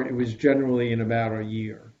before, it was generally in about a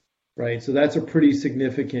year. Right, so that's a pretty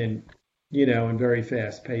significant, and very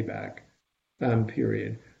fast payback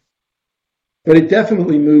period. But it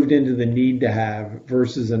definitely moved into the need to have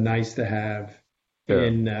versus a nice to have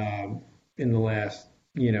in the last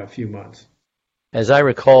few months. As I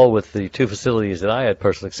recall, with the two facilities that I had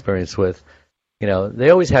personal experience with, they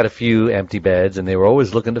always had a few empty beds, and they were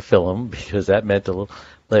always looking to fill them because that meant a little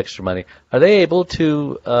extra money. Are they able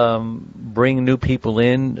to bring new people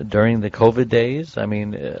in during the COVID days? I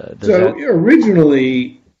mean,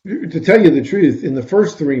 originally, to tell you the truth, in the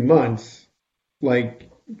first 3 months, like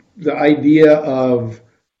the idea of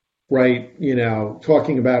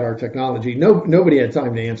talking about our technology, nobody had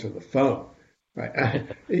time to answer the phone. Right,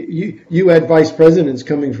 you had vice presidents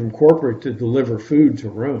coming from corporate to deliver food to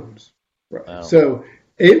rooms. Right? Wow. So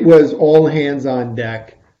it was all hands on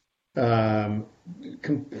deck,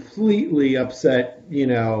 completely upset.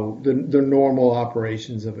 The normal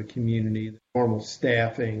operations of a community, the normal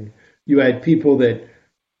staffing. You had people that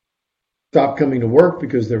stopped coming to work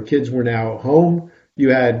because their kids were now home.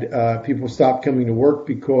 You had people stop coming to work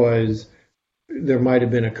because there might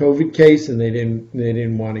have been a COVID case and they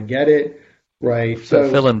didn't want to get it. Right. So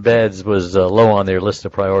filling beds was low on their list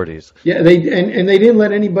of priorities. Yeah, they didn't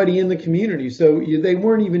let anybody in the community, so they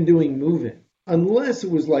weren't even doing move-in unless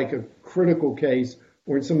it was like a critical case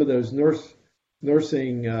or in some of those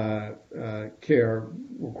nursing care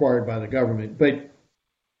required by the government. But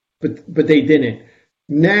they didn't.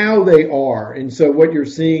 Now they are, and so what you're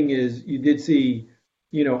seeing is you did see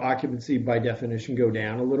occupancy by definition go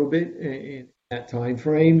down a little bit in that time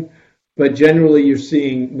frame. But generally, you're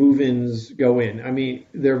seeing move-ins go in. I mean,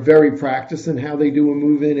 they're very practiced in how they do a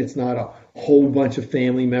move-in. It's not a whole bunch of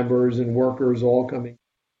family members and workers all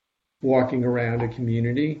walking around a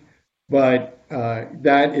community. But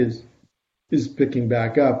that is picking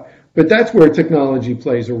back up. But that's where technology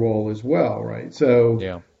plays a role as well, right?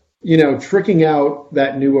 So, tricking out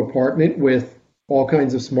that new apartment with all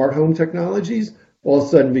kinds of smart home technologies all of a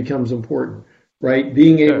sudden becomes important. Right,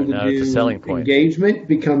 being able to do engagement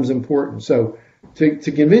becomes important. So, to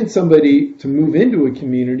convince somebody to move into a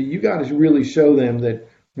community, you got to really show them that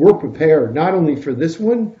we're prepared not only for this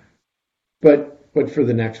one, but for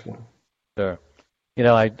the next one. Sure.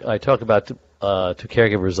 I talk about to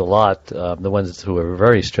caregivers a lot, the ones who are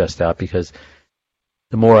very stressed out, because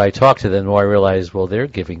the more I talk to them, the more I realize, well, they're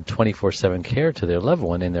giving 24/7 care to their loved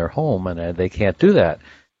one in their home, and they can't do that.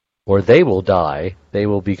 Or they will die, they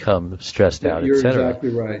will become stressed out, You're etc.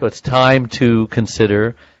 Exactly right. So it's time to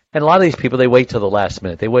consider, and a lot of these people, they wait till the last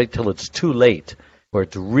minute. They wait till it's too late, where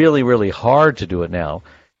it's really, really hard to do it now.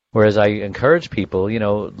 Whereas I encourage people,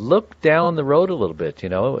 look down the road a little bit.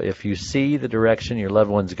 If you see the direction your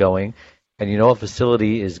loved one's going, and a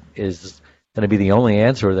facility is going to be the only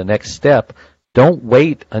answer or the next step, don't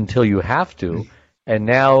wait until you have to. And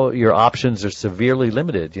now your options are severely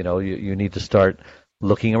limited. You need to start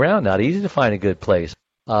looking around. Not easy to find a good place.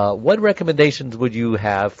 What recommendations would you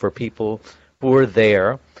have for people who are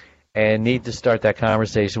there and need to start that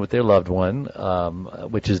conversation with their loved one,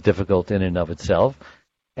 which is difficult in and of itself?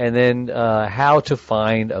 And then how to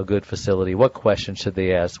find a good facility? What questions should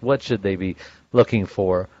they ask? What should they be looking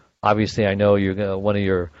for? Obviously, I know one of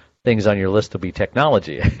your things on your list will be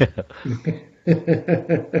technology.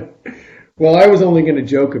 Well, I was only going to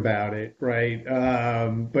joke about it, right?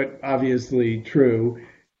 But obviously true.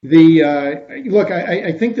 Look,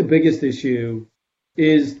 I think the biggest issue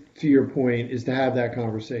is, to your point, is to have that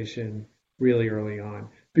conversation really early on,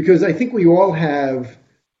 because I think we all have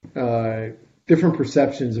different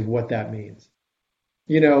perceptions of what that means.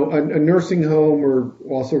 A nursing home, or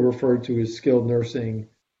also referred to as skilled nursing,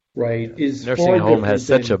 right, is Nursing far home has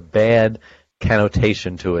different such a bad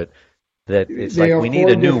connotation to it that it's they like are we need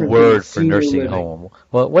far a new different than word for senior nursing living. home.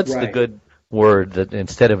 Well, what's the Right. good word that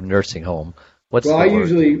instead of nursing home? What's Well, the I word?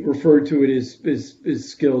 usually refer to it as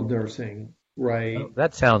skilled nursing, right? Oh,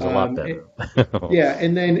 that sounds a lot better. Yeah,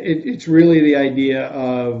 and then it's really the idea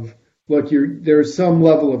of, look, there's some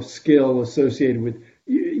level of skill associated with,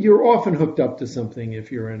 you're often hooked up to something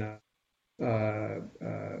if you're in a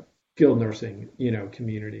skilled nursing,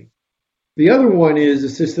 community. The other one is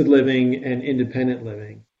assisted living and independent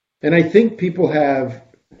living. And I think people have,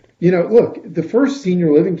 look, the first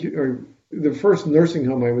senior living or the first nursing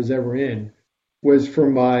home I was ever in was for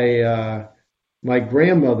my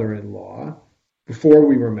grandmother-in-law before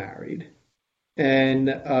we were married.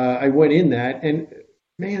 And I went in that, and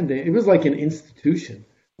man, it was like an institution.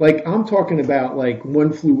 Like, I'm talking about like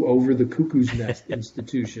One Flew Over the Cuckoo's Nest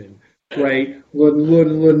institution, right?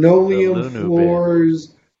 Linoleum The Lunu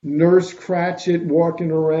floors, Nurse Cratchit walking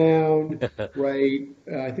around, right?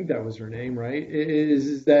 I think that was her name, right?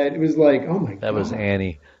 Is that it was like, oh my God. That was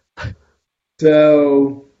Annie.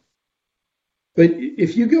 So, but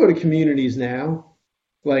if you go to communities now,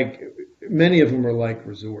 like many of them are like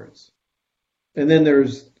resorts. And then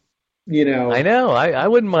there's, I know. I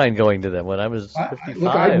wouldn't mind going to them when I was 55.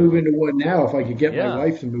 look, I'd move into one now if I could get my Yeah.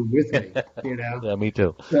 wife to move with me, Yeah, me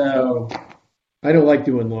too. So I don't like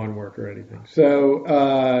doing lawn work or anything.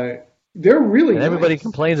 So they're really And everybody nice.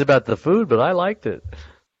 complains about the food, but I liked it.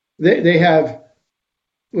 They have,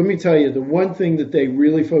 let me tell you, the one thing that they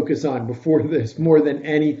really focus on before this, more than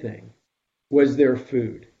anything, was their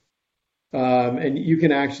food. And you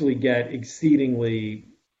can actually get exceedingly,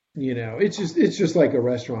 it's just like a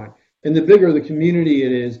restaurant. And the bigger the community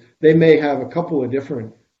it is, they may have a couple of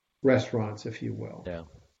different restaurants, if you will. Yeah.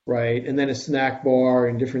 Right? And then a snack bar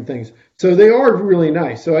and different things. So they are really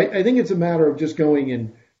nice. So I think it's a matter of just going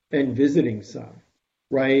and visiting some,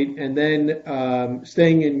 right? And then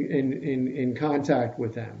staying in contact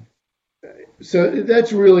with them. So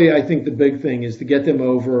that's really, I think, the big thing is to get them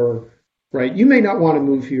over, right? You may not want to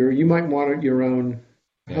move here. You might want your own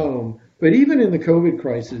home. But even in the COVID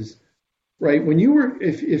crisis, right, when you were,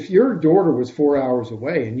 if your daughter was 4 hours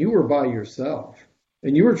away and you were by yourself,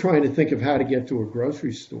 and you were trying to think of how to get to a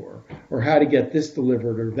grocery store or how to get this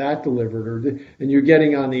delivered or that delivered, and you're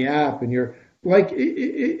getting on the app and you're like,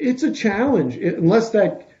 it's a challenge unless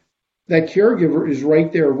that caregiver is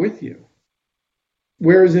right there with you.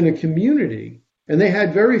 Whereas in a community, and they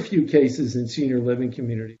had very few cases in senior living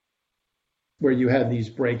communities where you had these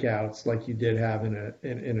breakouts like you did have in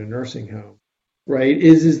a nursing home, right?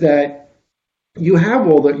 Is that you have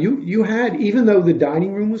all that you had, even though the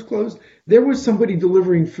dining room was closed, there was somebody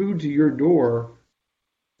delivering food to your door,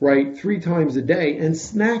 right, 3 times a day, and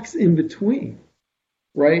snacks in between,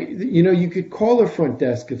 right? You could call the front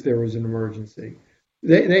desk if there was an emergency.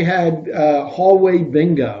 They had hallway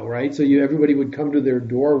bingo, right? So everybody would come to their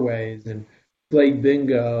doorways and play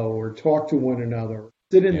bingo or talk to one another,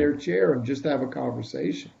 sit in their chair and just have a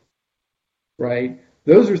conversation, right?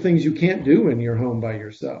 Those are things you can't do in your home by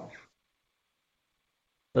yourself.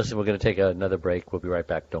 Listen, we're going to take another break. We'll be right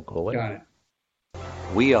back. Don't go away. Got it.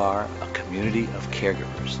 We are a community of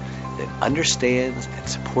caregivers that understands and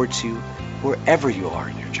supports you wherever you are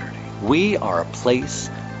in your journey. We are a place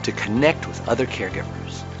to connect with other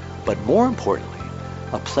caregivers, but more importantly,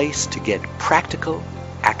 a place to get practical,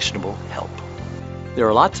 actionable help. There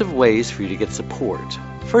are lots of ways for you to get support.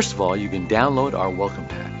 First of all, you can download our welcome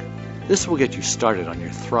pack. This will get you started on your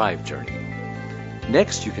Thrive journey.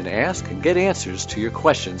 Next, you can ask and get answers to your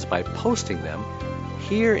questions by posting them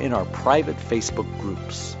here in our private Facebook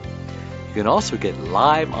groups. You can also get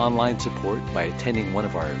live online support by attending one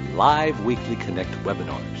of our live weekly Connect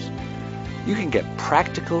webinars. You can get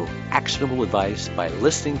practical, actionable advice by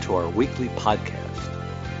listening to our weekly podcast.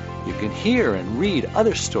 You can hear and read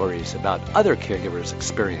other stories about other caregivers'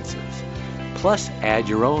 experiences. Plus, add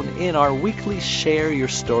your own in our weekly Share Your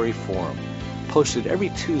Story forum, posted every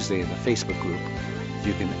Tuesday in the Facebook group.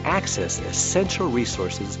 You can access essential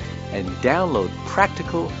resources and download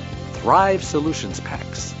practical Thrive Solutions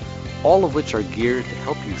packs, all of which are geared to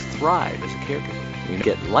help you thrive as a caregiver. You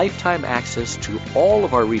get lifetime access to all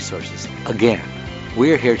of our resources. Again,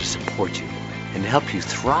 we're here to support you and help you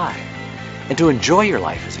thrive and to enjoy your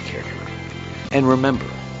life as a caregiver. And remember,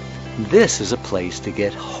 This is a place to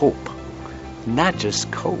get hope, not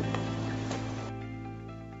just cope.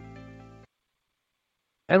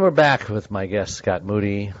 And we're back with my guest, Scott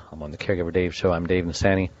Moody. I'm on the Caregiver Dave Show. I'm Dave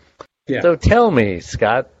Nassani. Yeah. So tell me,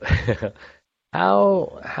 Scott,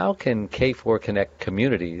 how can K4 Connect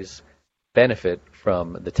communities benefit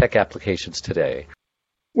from the tech applications today?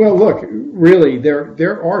 Well, look, really,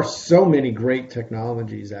 there are so many great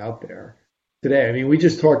technologies out there today. I mean, we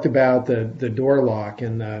just talked about the door lock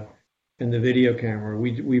and the video camera.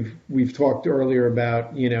 We've talked earlier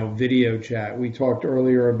about video chat. We talked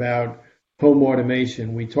earlier about home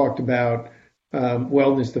automation. We talked about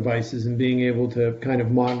wellness devices and being able to kind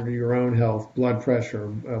of monitor your own health, blood pressure,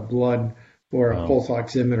 blood or a pulse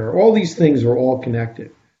oximeter. All these things are all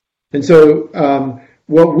connected. And so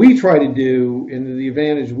what we try to do, and the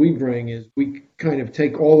advantage we bring, is we kind of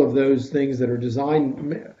take all of those things that are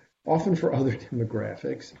designed often for other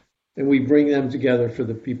demographics, and we bring them together for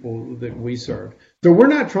the people that we serve. So we're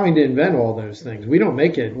not trying to invent all those things. We don't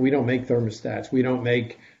make it. We don't make thermostats. We don't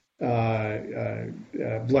make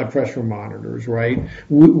blood pressure monitors, right?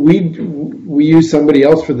 We use somebody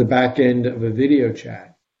else for the back end of a video chat.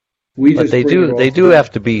 But they do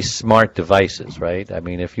have to be smart devices, right? I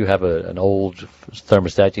mean, if you have an old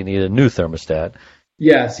thermostat, you need a new thermostat.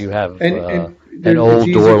 Yes. If you have an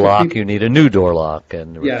old door lock, you need a new door lock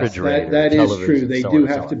and refrigerator. Yes, that is true. They do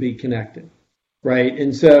have to be connected, right?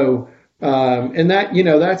 And so, and that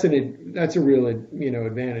that's a real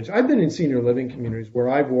advantage. I've been in senior living communities where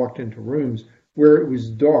I've walked into rooms where it was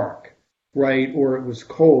dark, right, or it was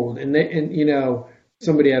cold, and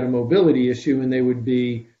somebody had a mobility issue, and they would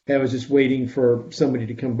be, I was just waiting for somebody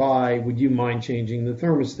to come by. Would you mind changing the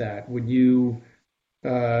thermostat? Would you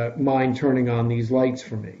mind turning on these lights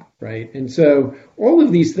for me, right? And so all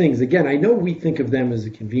of these things, again, I know we think of them as a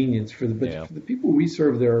convenience for the people we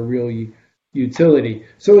serve, they're a real utility.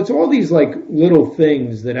 So it's all these like little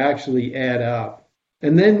things that actually add up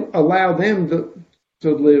and then allow them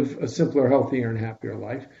to live a simpler, healthier, and happier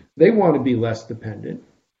life. They want to be less dependent.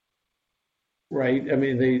 Right? I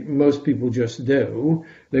mean, most people just do.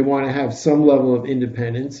 They want to have some level of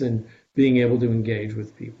independence and being able to engage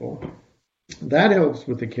with people. That helps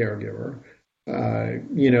with the caregiver,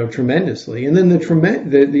 tremendously. And then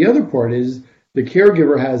the other part is the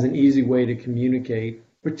caregiver has an easy way to communicate,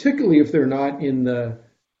 particularly if they're not in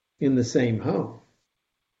the same home.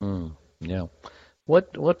 Yeah.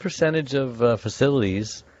 What percentage of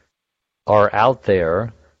facilities are out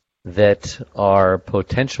there that are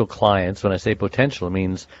potential clients? When I say potential, it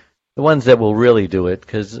means the ones that will really do it,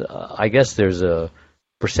 because I guess there's a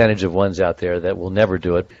percentage of ones out there that will never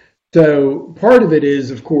do it. So part of it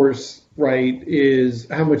is, of course, right, is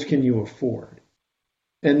how much can you afford?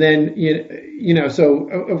 And then, so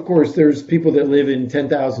of course there's people that live in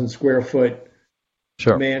 10,000 square foot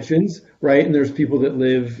mansions, right? And there's people that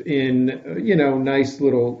live in, nice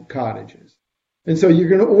little cottages. And so you're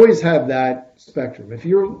going to always have that spectrum. If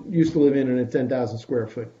you're used to living in a 10,000 square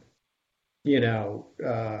foot,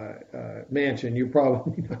 mansion, you're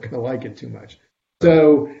probably not going to like it too much.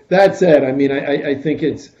 So that said, I mean, I think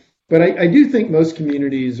but I do think most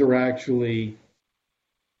communities are actually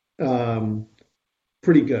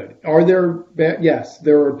pretty good. Are there yes,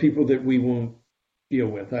 there are people that we won't deal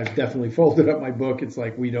with. I've definitely folded up my book. It's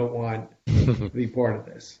like, we don't want to be part of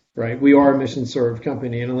this, right? We are a mission-served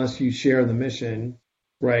company, and unless you share the mission,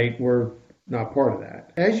 right, we're not part of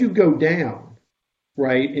that. As you go down,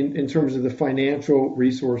 right, in terms of the financial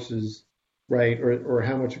resources, right, or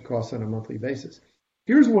how much it costs on a monthly basis,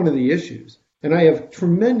 here's one of the issues, and I have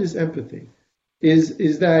tremendous empathy,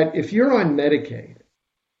 is that if you're on Medicaid,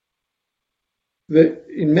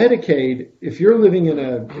 in Medicaid, if you're living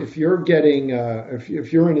if you're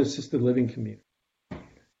in an assisted living community,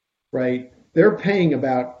 right, they're paying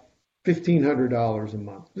about $1,500 a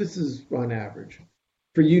month. This is on average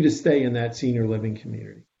for you to stay in that senior living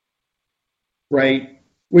community, right?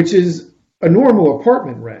 Which is a normal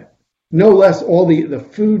apartment rent, no less all the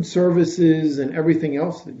food services and everything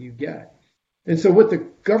else that you get. And so what the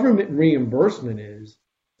government reimbursement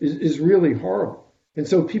is really horrible. And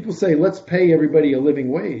so people say, let's pay everybody a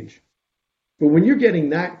living wage. But when you're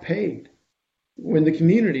getting that paid, when the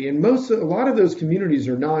community, and a lot of those communities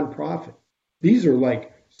are nonprofit, these are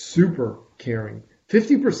like super caring.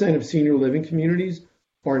 50% of senior living communities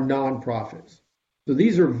are nonprofits. So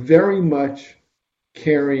these are very much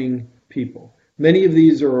caring people. Many of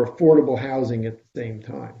these are affordable housing at the same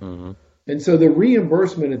time. Mm-hmm. And so the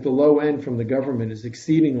reimbursement at the low end from the government is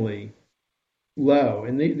exceedingly low.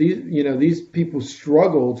 And these people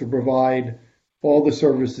struggle to provide all the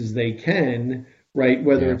services they can right?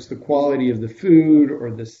 Whether Yeah. it's the quality of the food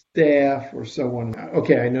or the staff or so on.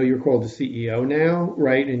 Okay, I know you're called the CEO now,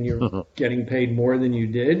 right? And you're getting paid more than you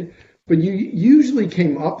did, but you usually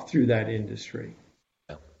came up through that industry.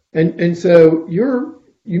 And so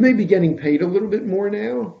you may be getting paid a little bit more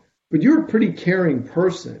now, but you're a pretty caring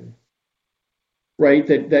person, right?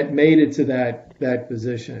 That made it to that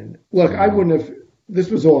position. Look, I wouldn't have. This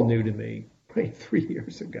was all new to me, right, 3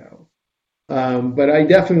 years ago. But I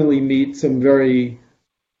definitely meet some very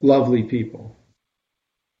lovely people.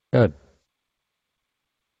 Good.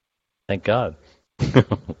 Thank God.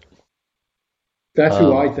 That's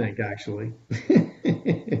who I think, actually.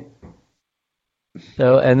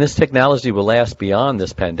 So, and this technology will last beyond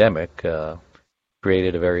this pandemic.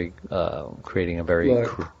 Creating a very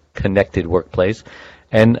Look, connected workplace,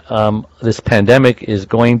 and this pandemic is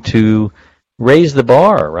going to raise the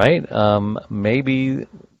bar, right? Maybe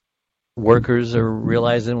workers are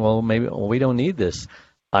realizing, well, maybe we don't need this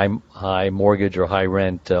high mortgage or high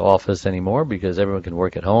rent office anymore because everyone can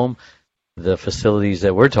work at home. The facilities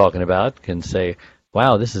that we're talking about can say,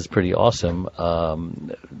 wow, this is pretty awesome.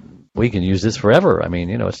 We can use this forever. I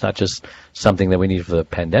mean, it's not just something that we need for the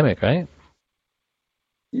pandemic, right?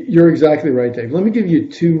 you're exactly right, Dave. Let me give you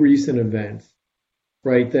two recent events,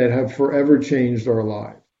 right, that have forever changed our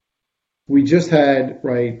lives. We just had,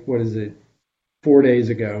 right, 4 days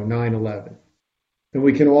ago, 9/11. And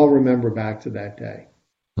we can all remember back to that day.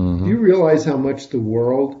 Mm-hmm. Do you realize how much the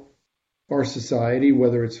world, our society,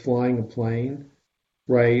 whether it's flying a plane,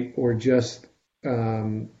 right, or just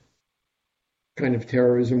kind of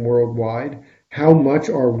terrorism worldwide, how much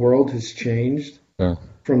our world has changed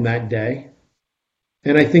from that day?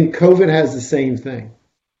 And I think COVID has the same thing,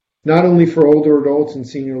 not only for older adults and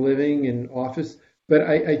senior living and office, but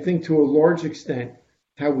I think to a large extent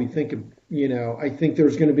how we think of, I think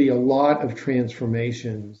there's going to be a lot of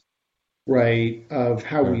transformations, right, of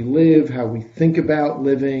how we live, how we think about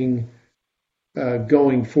living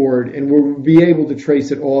going forward. And we'll be able to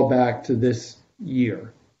trace it all back to this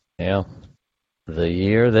year. Yeah, the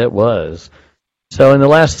year that was. So in the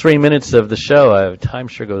last 3 minutes of the show, time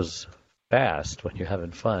sure goes fast when you're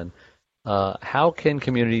having fun. How can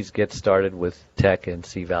communities get started with tech and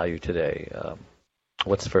see value today?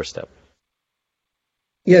 What's the first step?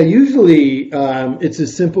 Yeah, usually it's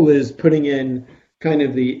as simple as putting in kind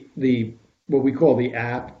of the what we call the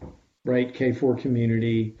app, right? K4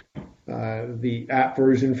 Community, the app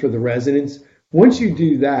version for the residents. Once you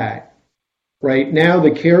do that, right, now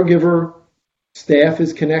the caregiver staff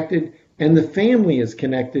is connected and the family is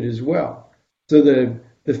connected as well. So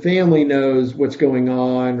the family knows what's going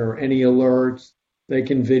on or any alerts. They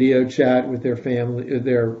can video chat with their family,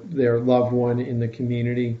 their loved one in the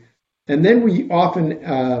community. And then we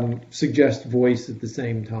often suggest voice at the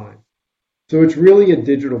same time. So it's really a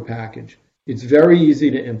digital package. It's very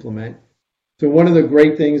easy to implement. So one of the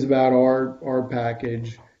great things about our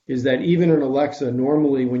package is that even an Alexa,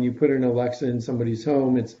 normally when you put an Alexa in somebody's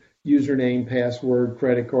home, it's username, password,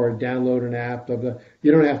 credit card, download an app, blah, blah.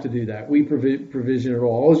 You don't have to do that. We provision it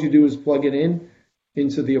all. All you do is plug it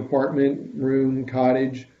into the apartment, room,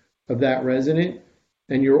 cottage of that resident,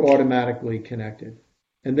 and you're automatically connected.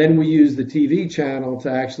 And then we use the TV channel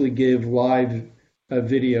to actually give live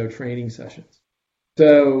video training sessions.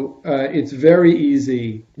 So it's very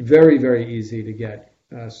easy, very, very easy to get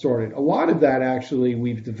started. A lot of that actually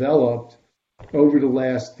we've developed over the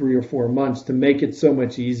last 3 or 4 months to make it so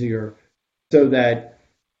much easier so that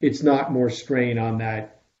it's not more strain on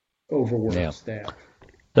that overworked staff.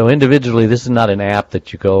 So individually, this is not an app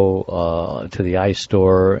that you go to the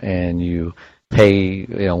iStore and you pay,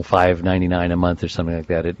 $5.99 a month or something like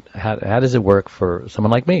that. How does it work for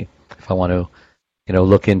someone like me if I want to,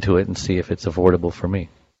 look into it and see if it's affordable for me?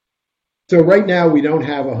 So right now we don't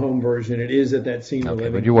have a home version. It is at that senior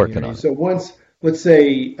living. But you're working on it. So once, let's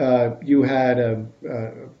say you had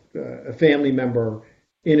a family member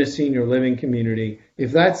in a senior living community.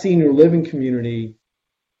 If that senior living community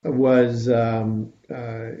was bought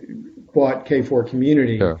K4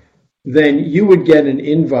 Community, sure, then you would get an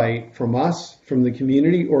invite from us, from the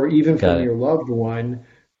community, or even from your loved one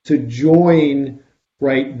to join,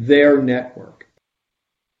 right, their network.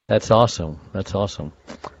 That's awesome. That's awesome.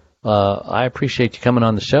 I appreciate you coming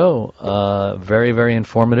on the show. Very, very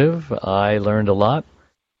informative. I learned a lot.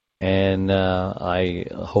 And I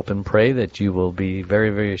hope and pray that you will be very,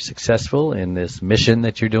 very successful in this mission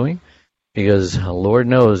that you're doing, because Lord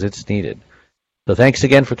knows it's needed. So thanks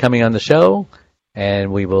again for coming on the show,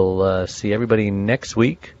 and we will see everybody next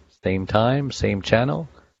week, same time, same channel.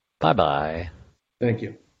 Bye-bye. Thank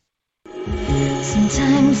you.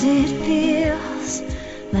 Sometimes it feels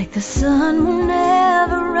Like the sun will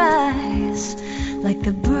never rise, like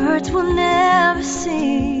the birds will never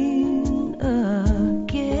sing.